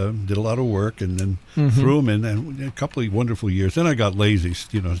and did a lot of work, and then threw them in, and a couple of wonderful years. Then I got lazy,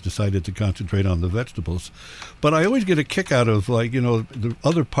 decided to concentrate on the vegetables. But I always get a kick out of, the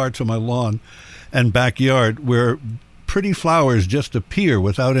other parts of my lawn and backyard where pretty flowers just appear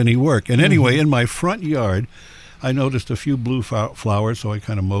without any work. And anyway, in my front yard, I noticed a few blue flowers, so I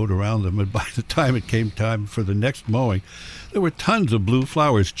kind of mowed around them. And by the time it came time for the next mowing, there were tons of blue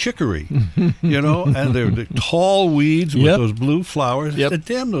flowers, chicory, and they're the tall weeds with those blue flowers. I said,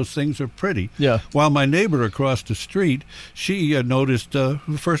 damn, those things are pretty. Yeah. While my neighbor across the street, she noticed the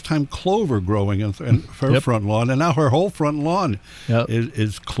first time clover growing in her front lawn, and now her whole front lawn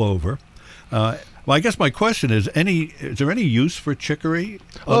is clover. Well, I guess my question is: is there any use for chicory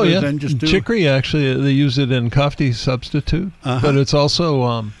other than just chicory? Actually, they use it in coffee substitute, but it's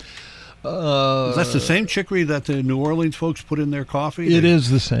also. That's the same chicory that the New Orleans folks put in their coffee? It is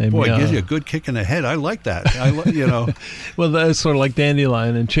the same. Boy, it gives you a good kick in the head. I like that. Well, that's sort of like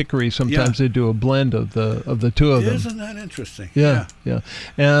dandelion and chicory. Sometimes they do a blend of the two of them. Isn't that interesting? Yeah.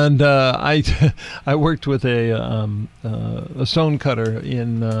 And I worked with a stone cutter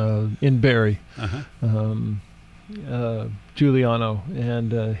in Barrie, Giuliano,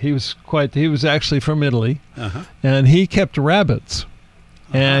 and he was actually from Italy, and he kept rabbits.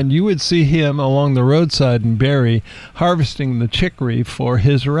 And you would see him along the roadside in Barrie harvesting the chicory for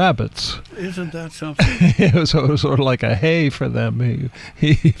his rabbits. Isn't that something? It was sort of like a hay for them.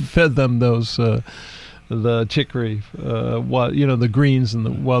 He fed them those the chicory, the greens and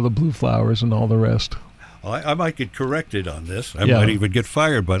the blue flowers and all the rest. I might get corrected on this. I might even get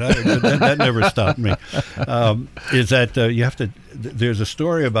fired, but that never stopped me. Is that you have to? There's a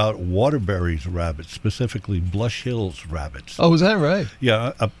story about Waterbury's rabbits, specifically Blush Hill's rabbits. Oh, is that right?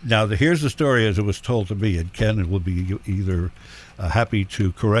 Yeah. Now, here's the story as it was told to me, and Ken will be either happy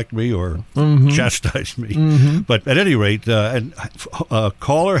to correct me or chastise me. But at any rate,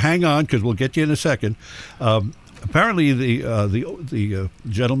 caller, hang on, because we'll get you in a second. Apparently, the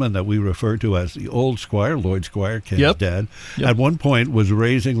gentleman that we refer to as the old Squire, Lloyd Squire, Ken's dad, at one point was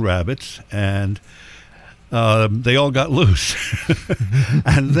raising rabbits, and they all got loose.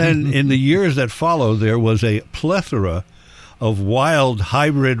 And then in the years that followed, there was a plethora of wild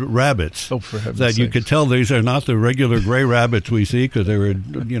hybrid rabbits that you could tell these are not the regular gray rabbits we see, because they were,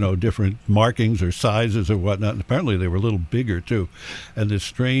 different markings or sizes or whatnot. And apparently they were a little bigger too. And this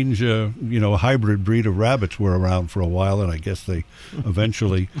strange, hybrid breed of rabbits were around for a while, and I guess they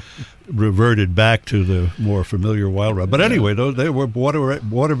eventually reverted back to the more familiar wild rabbit. But anyway, they were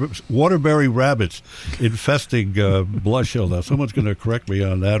Waterbury rabbits infesting Blush Hill. Now, someone's going to correct me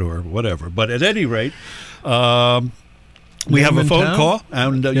on that or whatever. But at any rate, we have a phone call,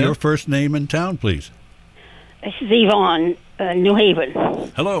 and your first name in town, please. This is Yvonne, New Haven.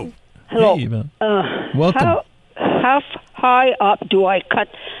 Hello. Hello. Hey, Yvonne. Welcome. How high up do I cut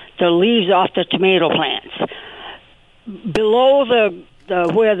the leaves off the tomato plants? Below the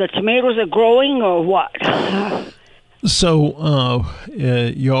where the tomatoes are growing, or what? So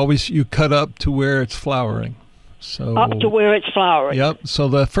you cut up to where it's flowering. So up to where it's flowering. Yep. So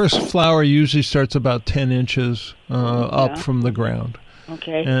the first flower usually starts about 10 inches up from the ground.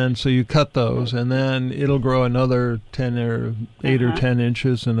 Okay. And so you cut those, and then it'll grow another 10 or 8 or 10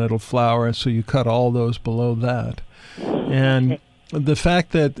 inches, and it'll flower. And so you cut all those below that. And the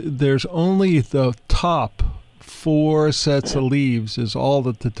fact that there's only the top 4 sets of leaves is all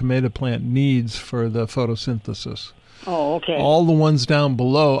that the tomato plant needs for the photosynthesis. Oh, okay. All the ones down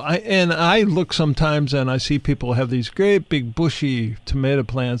below. I look sometimes and I see people have these great big bushy tomato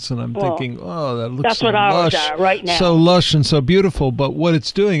plants, and I'm thinking, that looks that's so what lush, ours are right now. so lush and so beautiful. But what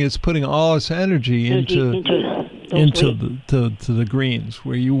it's doing is putting all its energy into the greens,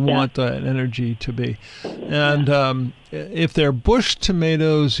 where you want that energy to be. And if they're bush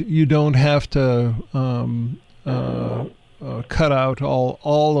tomatoes, you don't have to cut out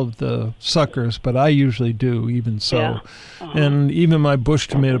all of the suckers, but I usually do, even so. Yeah. And even my bush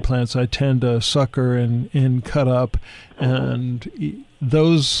tomato plants, I tend to sucker and cut up. And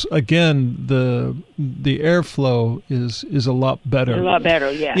those, again, the airflow is a lot better. A lot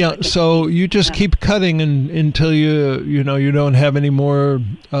better, yeah. Yeah, so you just keep cutting until you don't have any more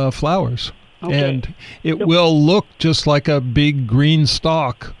flowers. Okay. And it will look just like a big green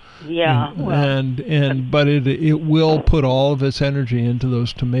stalk. Yeah, but it will put all of its energy into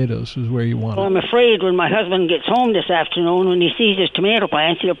those tomatoes, is where you want Well, it. I'm afraid when my husband gets home this afternoon, when he sees his tomato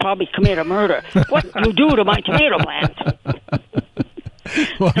plants, he'll probably commit a murder. What do you do to my tomato plants?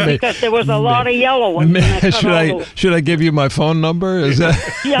 Well, because there was a lot of yellow ones. Should I give you my phone number? Is that?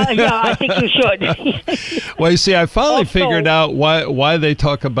 Yeah, I think you should. Well, you see, I finally figured out why they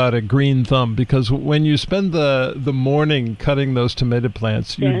talk about a green thumb, because when you spend the morning cutting those tomato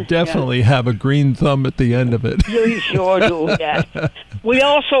plants, you definitely have a green thumb at the end of it. You sure do, yeah. We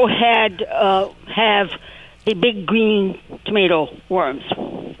also have the big green tomato worms.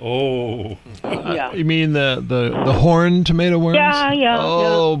 Oh. Yeah. You mean the horn tomato worms? Yeah.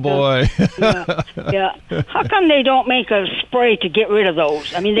 Oh, boy. Yeah. How come they don't make a spray to get rid of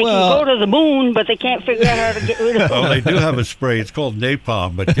those? I mean, they can go to the moon, but they can't figure out how to get rid of them. Well, they do have a spray. It's called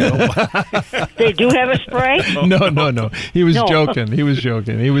napalm, but They do have a spray? No. He was joking.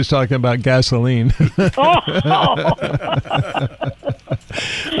 He was talking about gasoline. Oh.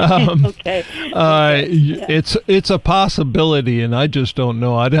 Okay. It's a possibility, and I just don't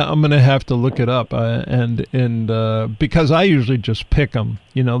know. I'm going to have to look it up, and because I usually just pick them.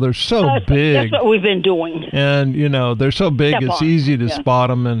 They're so big. That's what we've been doing. And they're so big, it's easy to spot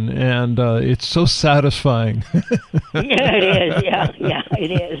them, and it's so satisfying. Yeah, it is. Yeah,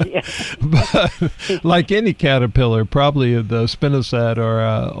 it is. Yeah. But like any caterpillar, probably the spinosad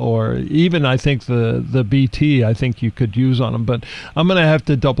or even I think the BT, I think you could use on them. But I'm going to have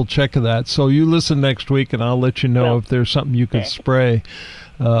to double check that. So you listen next week, and I'll let you know if there's something you could spray.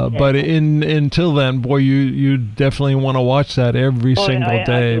 But until then, boy, you definitely want to watch that every single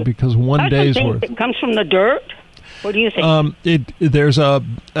day, because one day's worth. It comes from the dirt. What do you think? There's a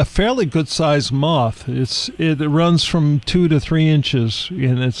fairly good sized moth. It runs from 2 to 3 inches,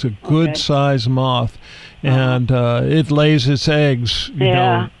 and it's a good sized moth, and it lays its eggs.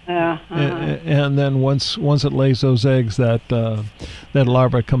 And then once it lays those eggs, that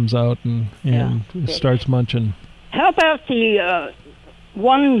larva comes out and starts munching. How about the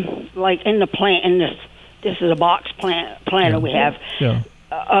one like in the plant? In this is a box planter we have. Yeah.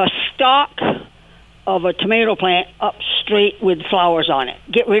 A stalk of a tomato plant up straight with flowers on it.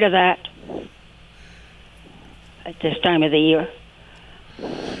 Get rid of that at this time of the year.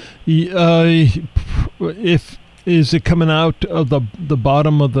 Is it coming out of the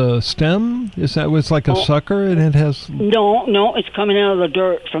bottom of the stem? Is that what's like a sucker and it has? No, it's coming out of the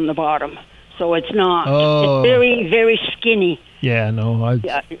dirt from the bottom. So it's not. Oh. It's very, very skinny. Yeah, no,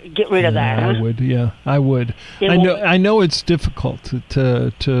 get rid of that. Huh? I would. I know it's difficult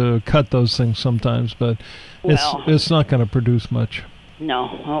to cut those things sometimes, but it's not going to produce much. No,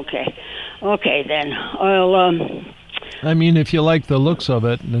 okay then. I'll. I mean, if you like the looks of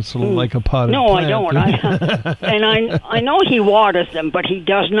it, and it's like a potted plant. No, I don't. And I know he waters them, but he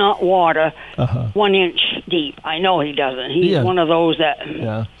does not water 1 inch deep. I know he doesn't. He's one of those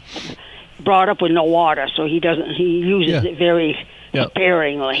that brought up with no water, so he doesn't. He uses it very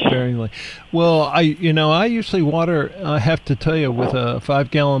sparingly. Well, I usually water. I have to tell you, with a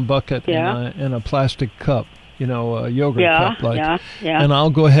 5-gallon bucket and a plastic cup. A yogurt cup, and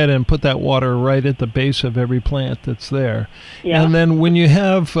I'll go ahead and put that water right at the base of every plant that's there. Yeah. And then when you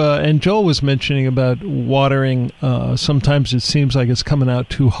have, and Joel was mentioning about watering, sometimes it seems like it's coming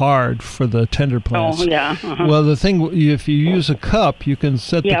out too hard for the tender plants. Oh, yeah. Well, the thing, if you use a cup, you can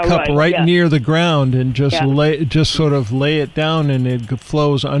set the cup right near the ground and just sort of lay it down, and it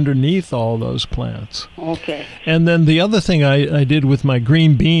flows underneath all those plants. Okay. And then the other thing I did with my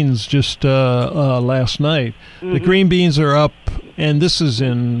green beans just last night. The green beans are up, and this is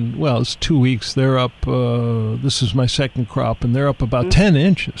it's 2 weeks. They're up, this is my second crop, and they're up about 10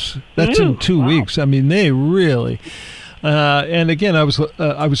 inches. That's in 2 weeks. I mean, they really... and again, I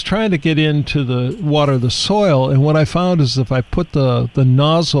was trying to get into the water the soil, and what I found is if I put the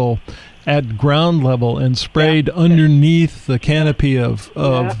nozzle at ground level and sprayed underneath the canopy of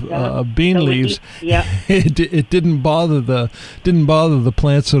bean leaves, it didn't bother the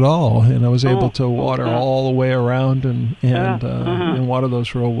plants at all, and I was able to water all the way around and water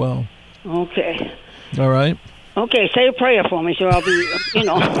those real well. Okay. All right. Okay, say a prayer for me, so I'll be,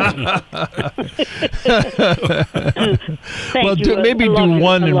 Maybe do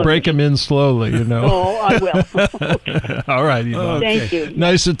one and break them in slowly, Oh, I will. Okay. All right, Thank you.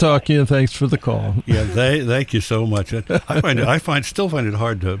 Nice to talk to you, and thanks for the call. Yeah, thank you so much. I still find it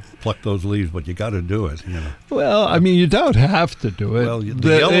hard to pluck those leaves, but you got to do it. Well, I mean, you don't have to do it. Well,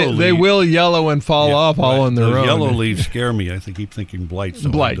 they will yellow and fall off all on their own. The yellow leaves scare me. I keep thinking blight.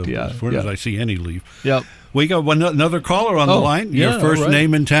 So as soon as I see any leaf. Yep. We got another caller on the line. Your first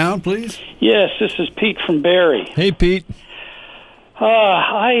name in town, please. Yes, this is Pete from Barrie. Hey, Pete.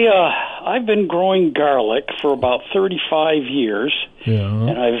 I've been growing garlic for about 35 years,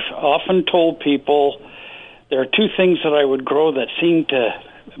 and I've often told people there are 2 things that I would grow that seem to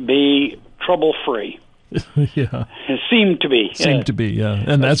be trouble-free. Yeah. It seemed to be.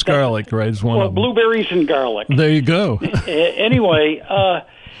 And that's garlic, right? Is one of them. Blueberries and garlic. There you go. Anyway,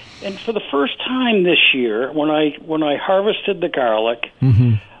 and for the first time this year, when I harvested the garlic,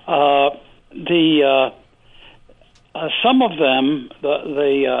 some of them,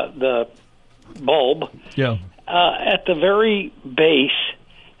 the bulb, at the very base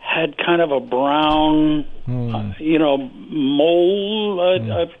had kind of a brown, mold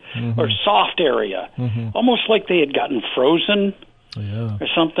or soft area, almost like they had gotten frozen or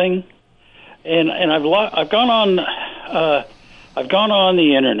something. And I've gone on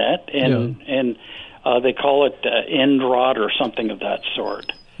the internet and they call it end rot or something of that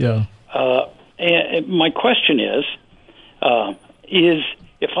sort. Yeah. And my question is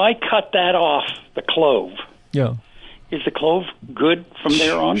if I cut that off the clove, is the clove good from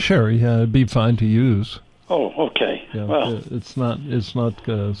there on? Sure, yeah, it'd be fine to use. Oh, okay. Yeah, well, it's not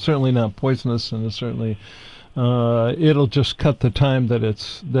certainly not poisonous, and it's certainly it'll just cut the time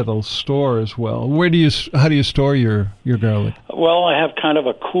that'll store as well. How do you store your garlic? Well, I have kind of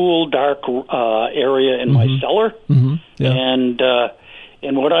a cool, dark area in my cellar,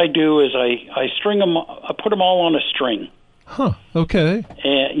 and what I do is I string them. I put them all on a string. Huh. Okay.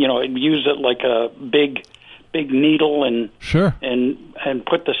 And use it like a big needle and sure and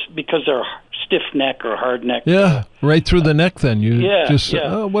put this because they're stiff neck or hard neck. Yeah, right through the neck. Then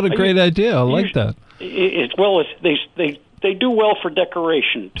Oh, what a great idea! I like that. They do well for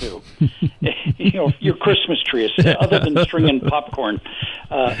decoration too. Your Christmas tree is other than stringing popcorn.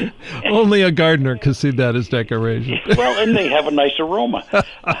 Only a gardener can see that as decoration. Well, and they have a nice aroma.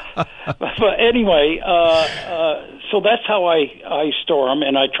 But anyway, so that's how I store them,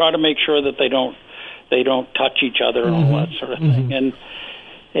 and I try to make sure that they don't touch each other and all that sort of thing.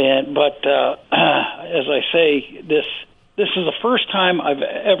 But as I say, this is the first time I've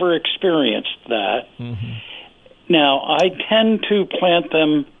ever experienced that. Now, I tend to plant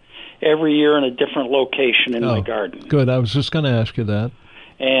them every year in a different location in my garden. Good. I was just going to ask you that.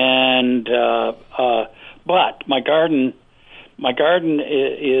 And but my garden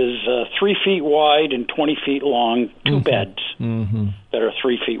is 3 feet wide and 20 feet long, two beds that are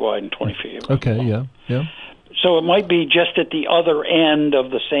 3 feet wide and 20 feet long. Okay, yeah. So it might be just at the other end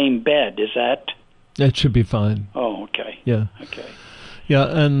of the same bed. Is that? That should be fine. Oh, okay. Yeah. Okay. Yeah,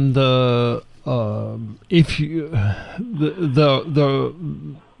 and if you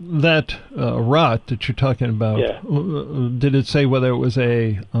that rot that you're talking about, did it say whether it was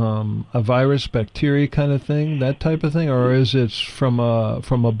a virus, bacteria kind of thing, that type of thing, or is it from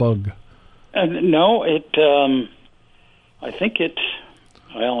a bug? No, I think it's.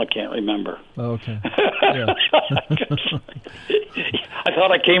 Well, I can't remember. Oh, okay. Yeah. I thought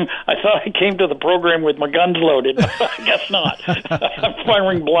I came to the program with my guns loaded. I guess not. I'm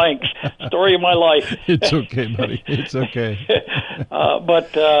firing blanks. Story of my life. It's okay, buddy. It's okay. It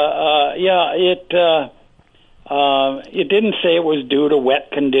didn't say it was due to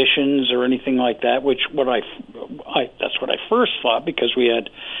wet conditions or anything like that. Which that's what I first thought because we had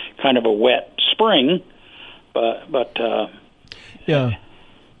kind of a wet spring, but yeah.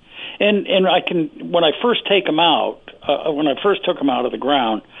 And I can when I first take them out. When I first took them out of the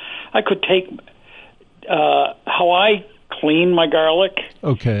ground, I could take how I clean my garlic.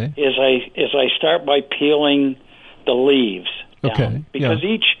 Okay. Is I start by peeling the leaves down, okay. Because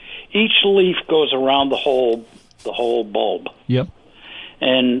each leaf goes around the whole bulb. Yep.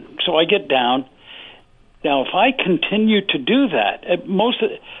 And so I get down. Now, if I continue to do that, I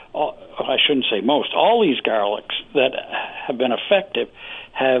shouldn't say most. All these garlics that have been effective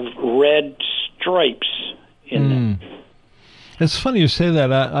have red stripes in them. It's funny you say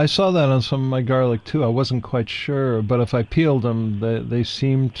that. I saw that on some of my garlic too. I wasn't quite sure, but if I peeled them, they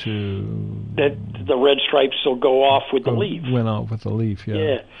seem to. That the red stripes will go off with the leaf. Went off with the leaf, yeah.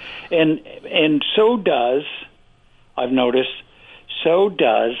 Yeah, and so does, I've noticed, so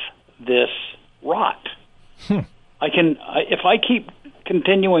does this rot. If I keep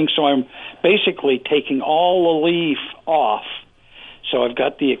continuing, so I'm basically taking all the leaf off. So I've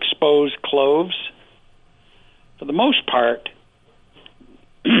got the exposed cloves. For the most part,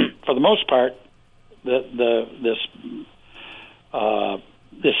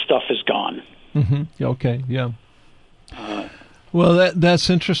 this stuff is gone. Okay, yeah. Well, that's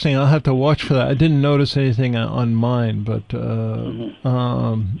interesting. I'll have to watch for that. I didn't notice anything on mine, but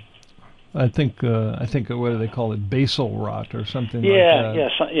I think what do they call it? Basil rot or something like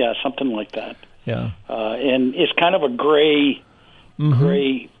that. Yeah, something like that. Yeah. And it's kind of a gray.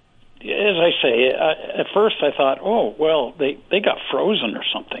 As I say, at first I thought, oh, well, they got frozen or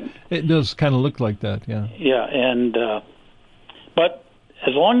something. It does kind of look like that, yeah. Yeah, and but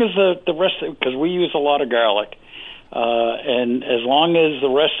as long as the rest, because we use a lot of garlic, and as long as the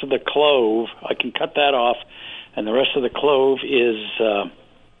rest of the clove, I can cut that off, and the rest of the clove is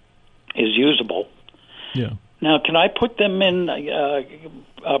usable. Yeah. Now, can I put them in,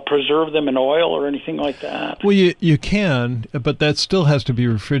 preserve them in oil or anything like that? Well, you can, but that still has to be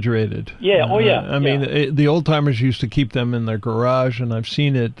refrigerated. Yeah, I mean, the old-timers used to keep them in their garage, and I've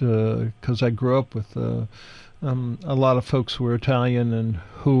seen it because I grew up with a lot of folks who were Italian and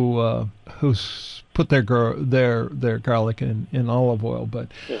who put their garlic in olive oil. But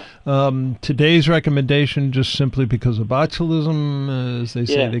today's recommendation, just simply because of botulism, is they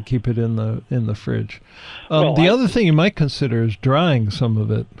say to keep it in the fridge. The other thing you might consider is drying some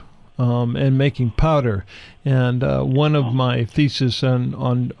of it. and making powder. And one of my theses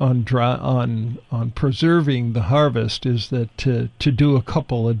on preserving the harvest is that to do a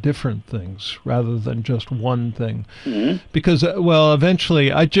couple of different things rather than just one thing. Because,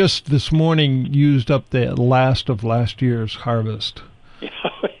 eventually, I just this morning used up the last of last year's harvest.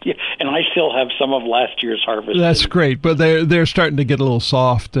 Yeah, and I still have some of last year's harvest. That's great, but they're starting to get a little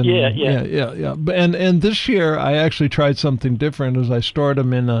soft. And, yeah. And this year I actually tried something different, as I stored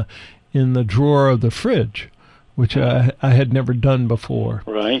them in the drawer of the fridge, which I had never done before.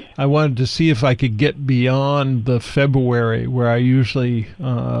 Right. I wanted to see if I could get beyond the February, where I usually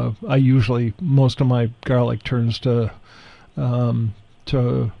most of my garlic turns to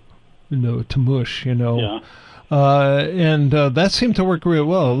mush. Yeah. And that seemed to work really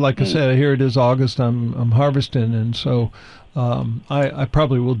well. Like I said, here it is August. I'm harvesting, and so I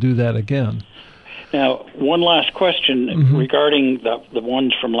probably will do that again. Now, one last question regarding the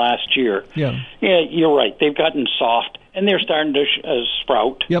ones from last year. Yeah, you're right. They've gotten soft, and they're starting to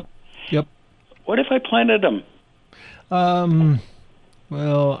sprout. Yep. What if I planted them?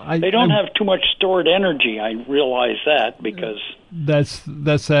 They don't have too much stored energy. I realize that because that's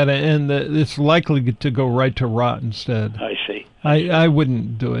that, and it's likely to go right to rot instead. I see. I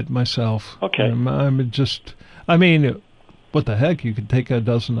wouldn't do it myself. Okay. What the heck? You could take a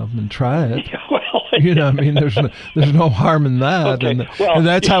dozen of them and try it. Well, there's no harm in that. Okay. And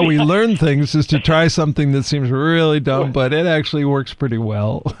that's how we learn things, is to try something that seems really dumb, but it actually works pretty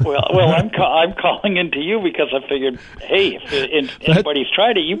well. Well, I'm calling into you because I figured, hey, if anybody's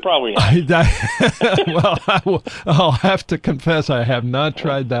tried it, you probably have. I'll have to confess I have not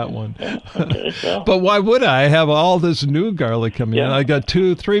tried that one. Okay, well. But why would I? have all this new garlic coming in? Yeah. I got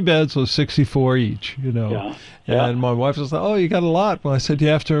 3 beds with 64 each, Yeah. And my wife was like, "Oh, you got a lot." Well, I said, "You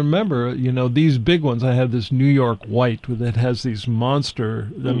have to remember, these big ones. I have this New York white that has these monster,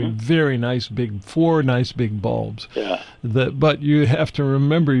 very nice big 4 nice big bulbs. Yeah. But you have to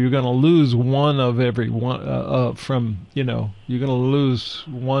remember, you're going to lose one of every one you're going to lose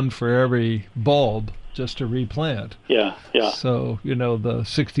one for every bulb just to replant. Yeah. So the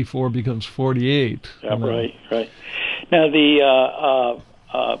 64 becomes 48. Yeah, right. Now the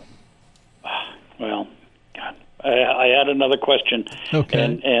I had another question. Okay.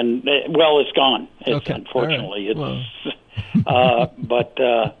 And it's gone. Okay. Unfortunately, right.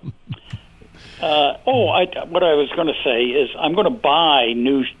 what I was going to say is I'm going to buy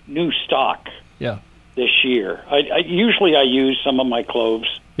new stock. Yeah. This year, I usually use some of my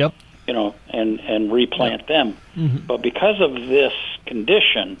cloves. Yep. And replant them. Mm-hmm. But because of this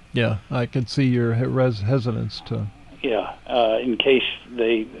condition, I could see your hesitance to. Yeah, in case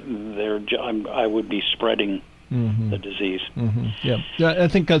I would be spreading the disease. Mm-hmm. Yeah, I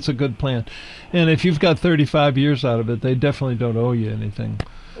think that's a good plan. And if you've got 35 years out of it, they definitely don't owe you anything.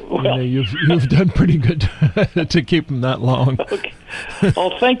 Well, you've done pretty good to keep them that long. Okay.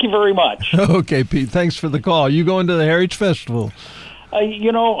 Well, thank you very much. Okay, Pete. Thanks for the call. You going to the Heritage Festival? I've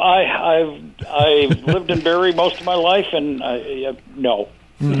lived in Barrie most of my life, and no.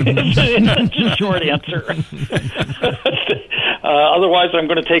 That's a short answer. Otherwise, I'm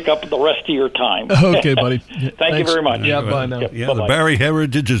going to take up the rest of your time. Okay, buddy. Thank you very much. Yeah, bye now. Yeah, the Barrie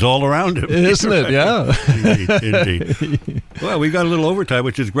heritage is all around him. Isn't it? Yeah. Indeed. Well, we got a little overtime,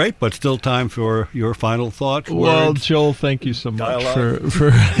 which is great, but still time for your final thoughts. Well, words, Joel, thank you so much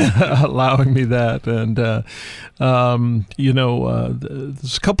for allowing me that. And,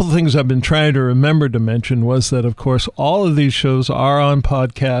 there's a couple of things I've been trying to remember to mention was that, of course, all of these shows are on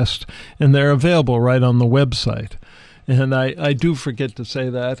podcast, and they're available right on the website. And I do forget to say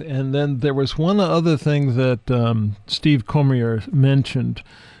that. And then there was one other thing that Steve Cormier mentioned,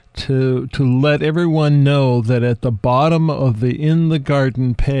 to let everyone know that at the bottom of the In the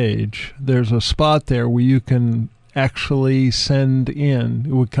Garden page, there's a spot there where you can actually send in,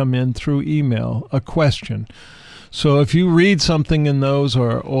 it would come in through email, a question. So if you read something in those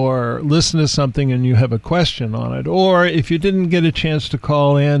or listen to something and you have a question on it, or if you didn't get a chance to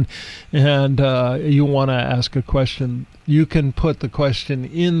call in and you want to ask a question, you can put the question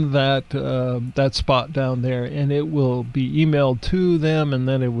in that spot down there, and it will be emailed to them, and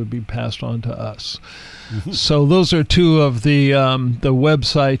then it would be passed on to us. Mm-hmm. So those are 2 of the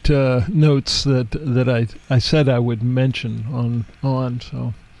website notes that I said I would mention on.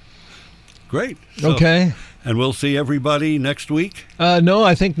 So great. Okay. And we'll see everybody next week? No,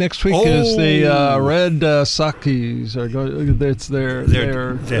 I think next week is the red sakis. They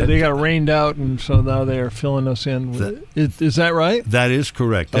got rained out, and so now they are filling us in. Is that right? That is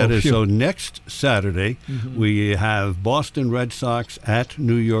correct. So next Saturday, we have Boston Red Sox at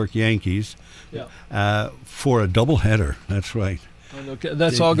New York Yankees for a doubleheader. That's right. Okay.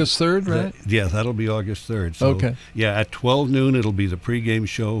 That's August 3rd, right? Yeah, that'll be August 3rd. So, okay. Yeah, at 12 noon, it'll be the pregame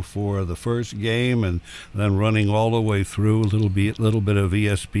show for the first game, and then running all the way through, a little bit of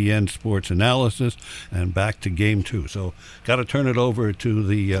ESPN sports analysis, and back to game 2. So, got to turn it over to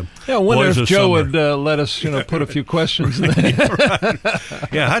the I wonder boys if of Joe summer. would let us, put a few questions in there.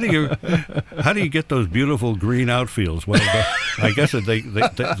 Yeah, how do you get those beautiful green outfields? Well, I guess they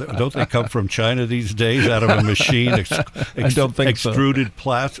don't they come from China these days out of a machine? I don't think extruded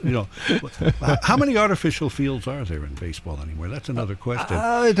plastic. How many artificial fields are there in baseball anymore? That's another question.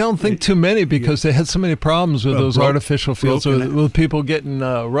 I don't think too many, because they had so many problems with those artificial fields with people getting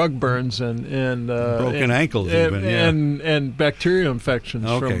rug burns and broken ankles and bacterial infections.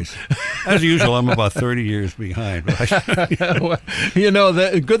 Okay, as usual, I'm about 30 years behind. The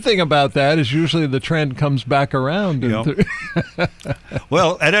good thing about that is usually the trend comes back around.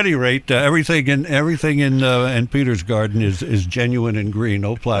 Well, at any rate, everything in Peter's garden is genuine and green,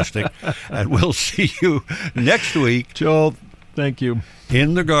 no plastic. And we'll see you next week. Joel, thank you.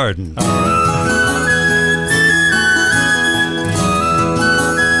 In the garden.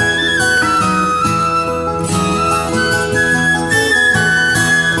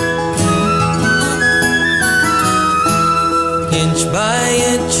 Inch by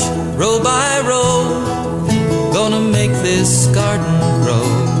inch, row by row, gonna make this garden grow.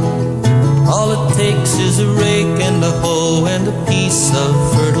 All it takes is a rake and a hoe and a piece of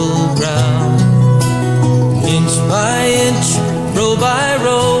fertile ground. Inch by inch, row by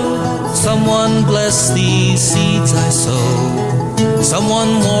row, someone bless these seeds I sow.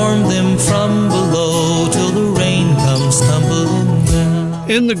 Someone warm them from below till the rain comes tumbling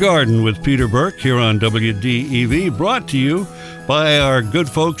down. In the Garden with Peter Burke here on WDEV, brought to you by our good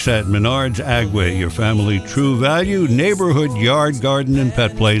folks at Menard's Agway, your family true value neighborhood yard, garden, and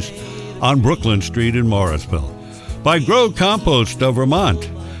pet place on Brooklyn Street in Morrisville. By Grow Compost of Vermont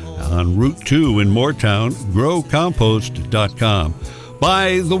on Route 2 in Moortown, growcompost.com.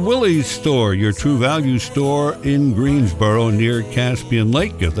 By the Willie's Store, your true value store in Greensboro near Caspian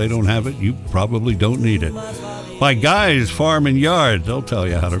Lake. If they don't have it, you probably don't need it. By Guy's Farm and Yard, they'll tell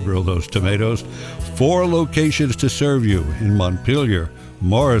you how to grow those tomatoes. 4 locations to serve you in Montpelier,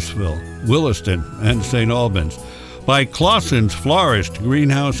 Morrisville, Williston, and St. Albans. By Clausen's Florist,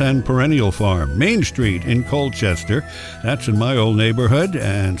 Greenhouse and Perennial Farm, Main Street in Colchester. That's in my old neighborhood,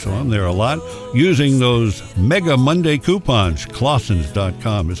 and so I'm there a lot. Using those Mega Monday coupons,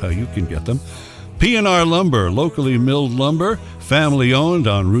 Clausens.com is how you can get them. P&R Lumber, locally milled lumber, family owned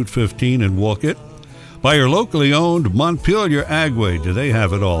on Route 15 in Wolcott. By your locally owned Montpelier Agway, do they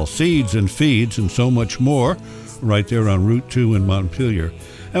have it all? Seeds and feeds and so much more, right there on Route 2 in Montpelier.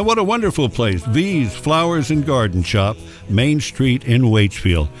 And what a wonderful place, V's Flowers and Garden Shop, Main Street in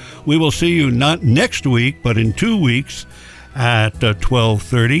Waitsfield. We will see you not next week, but in 2 weeks at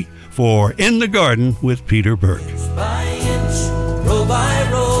 12:30 for In the Garden with Peter Burke. Inch by inch, row by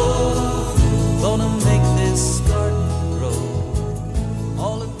row.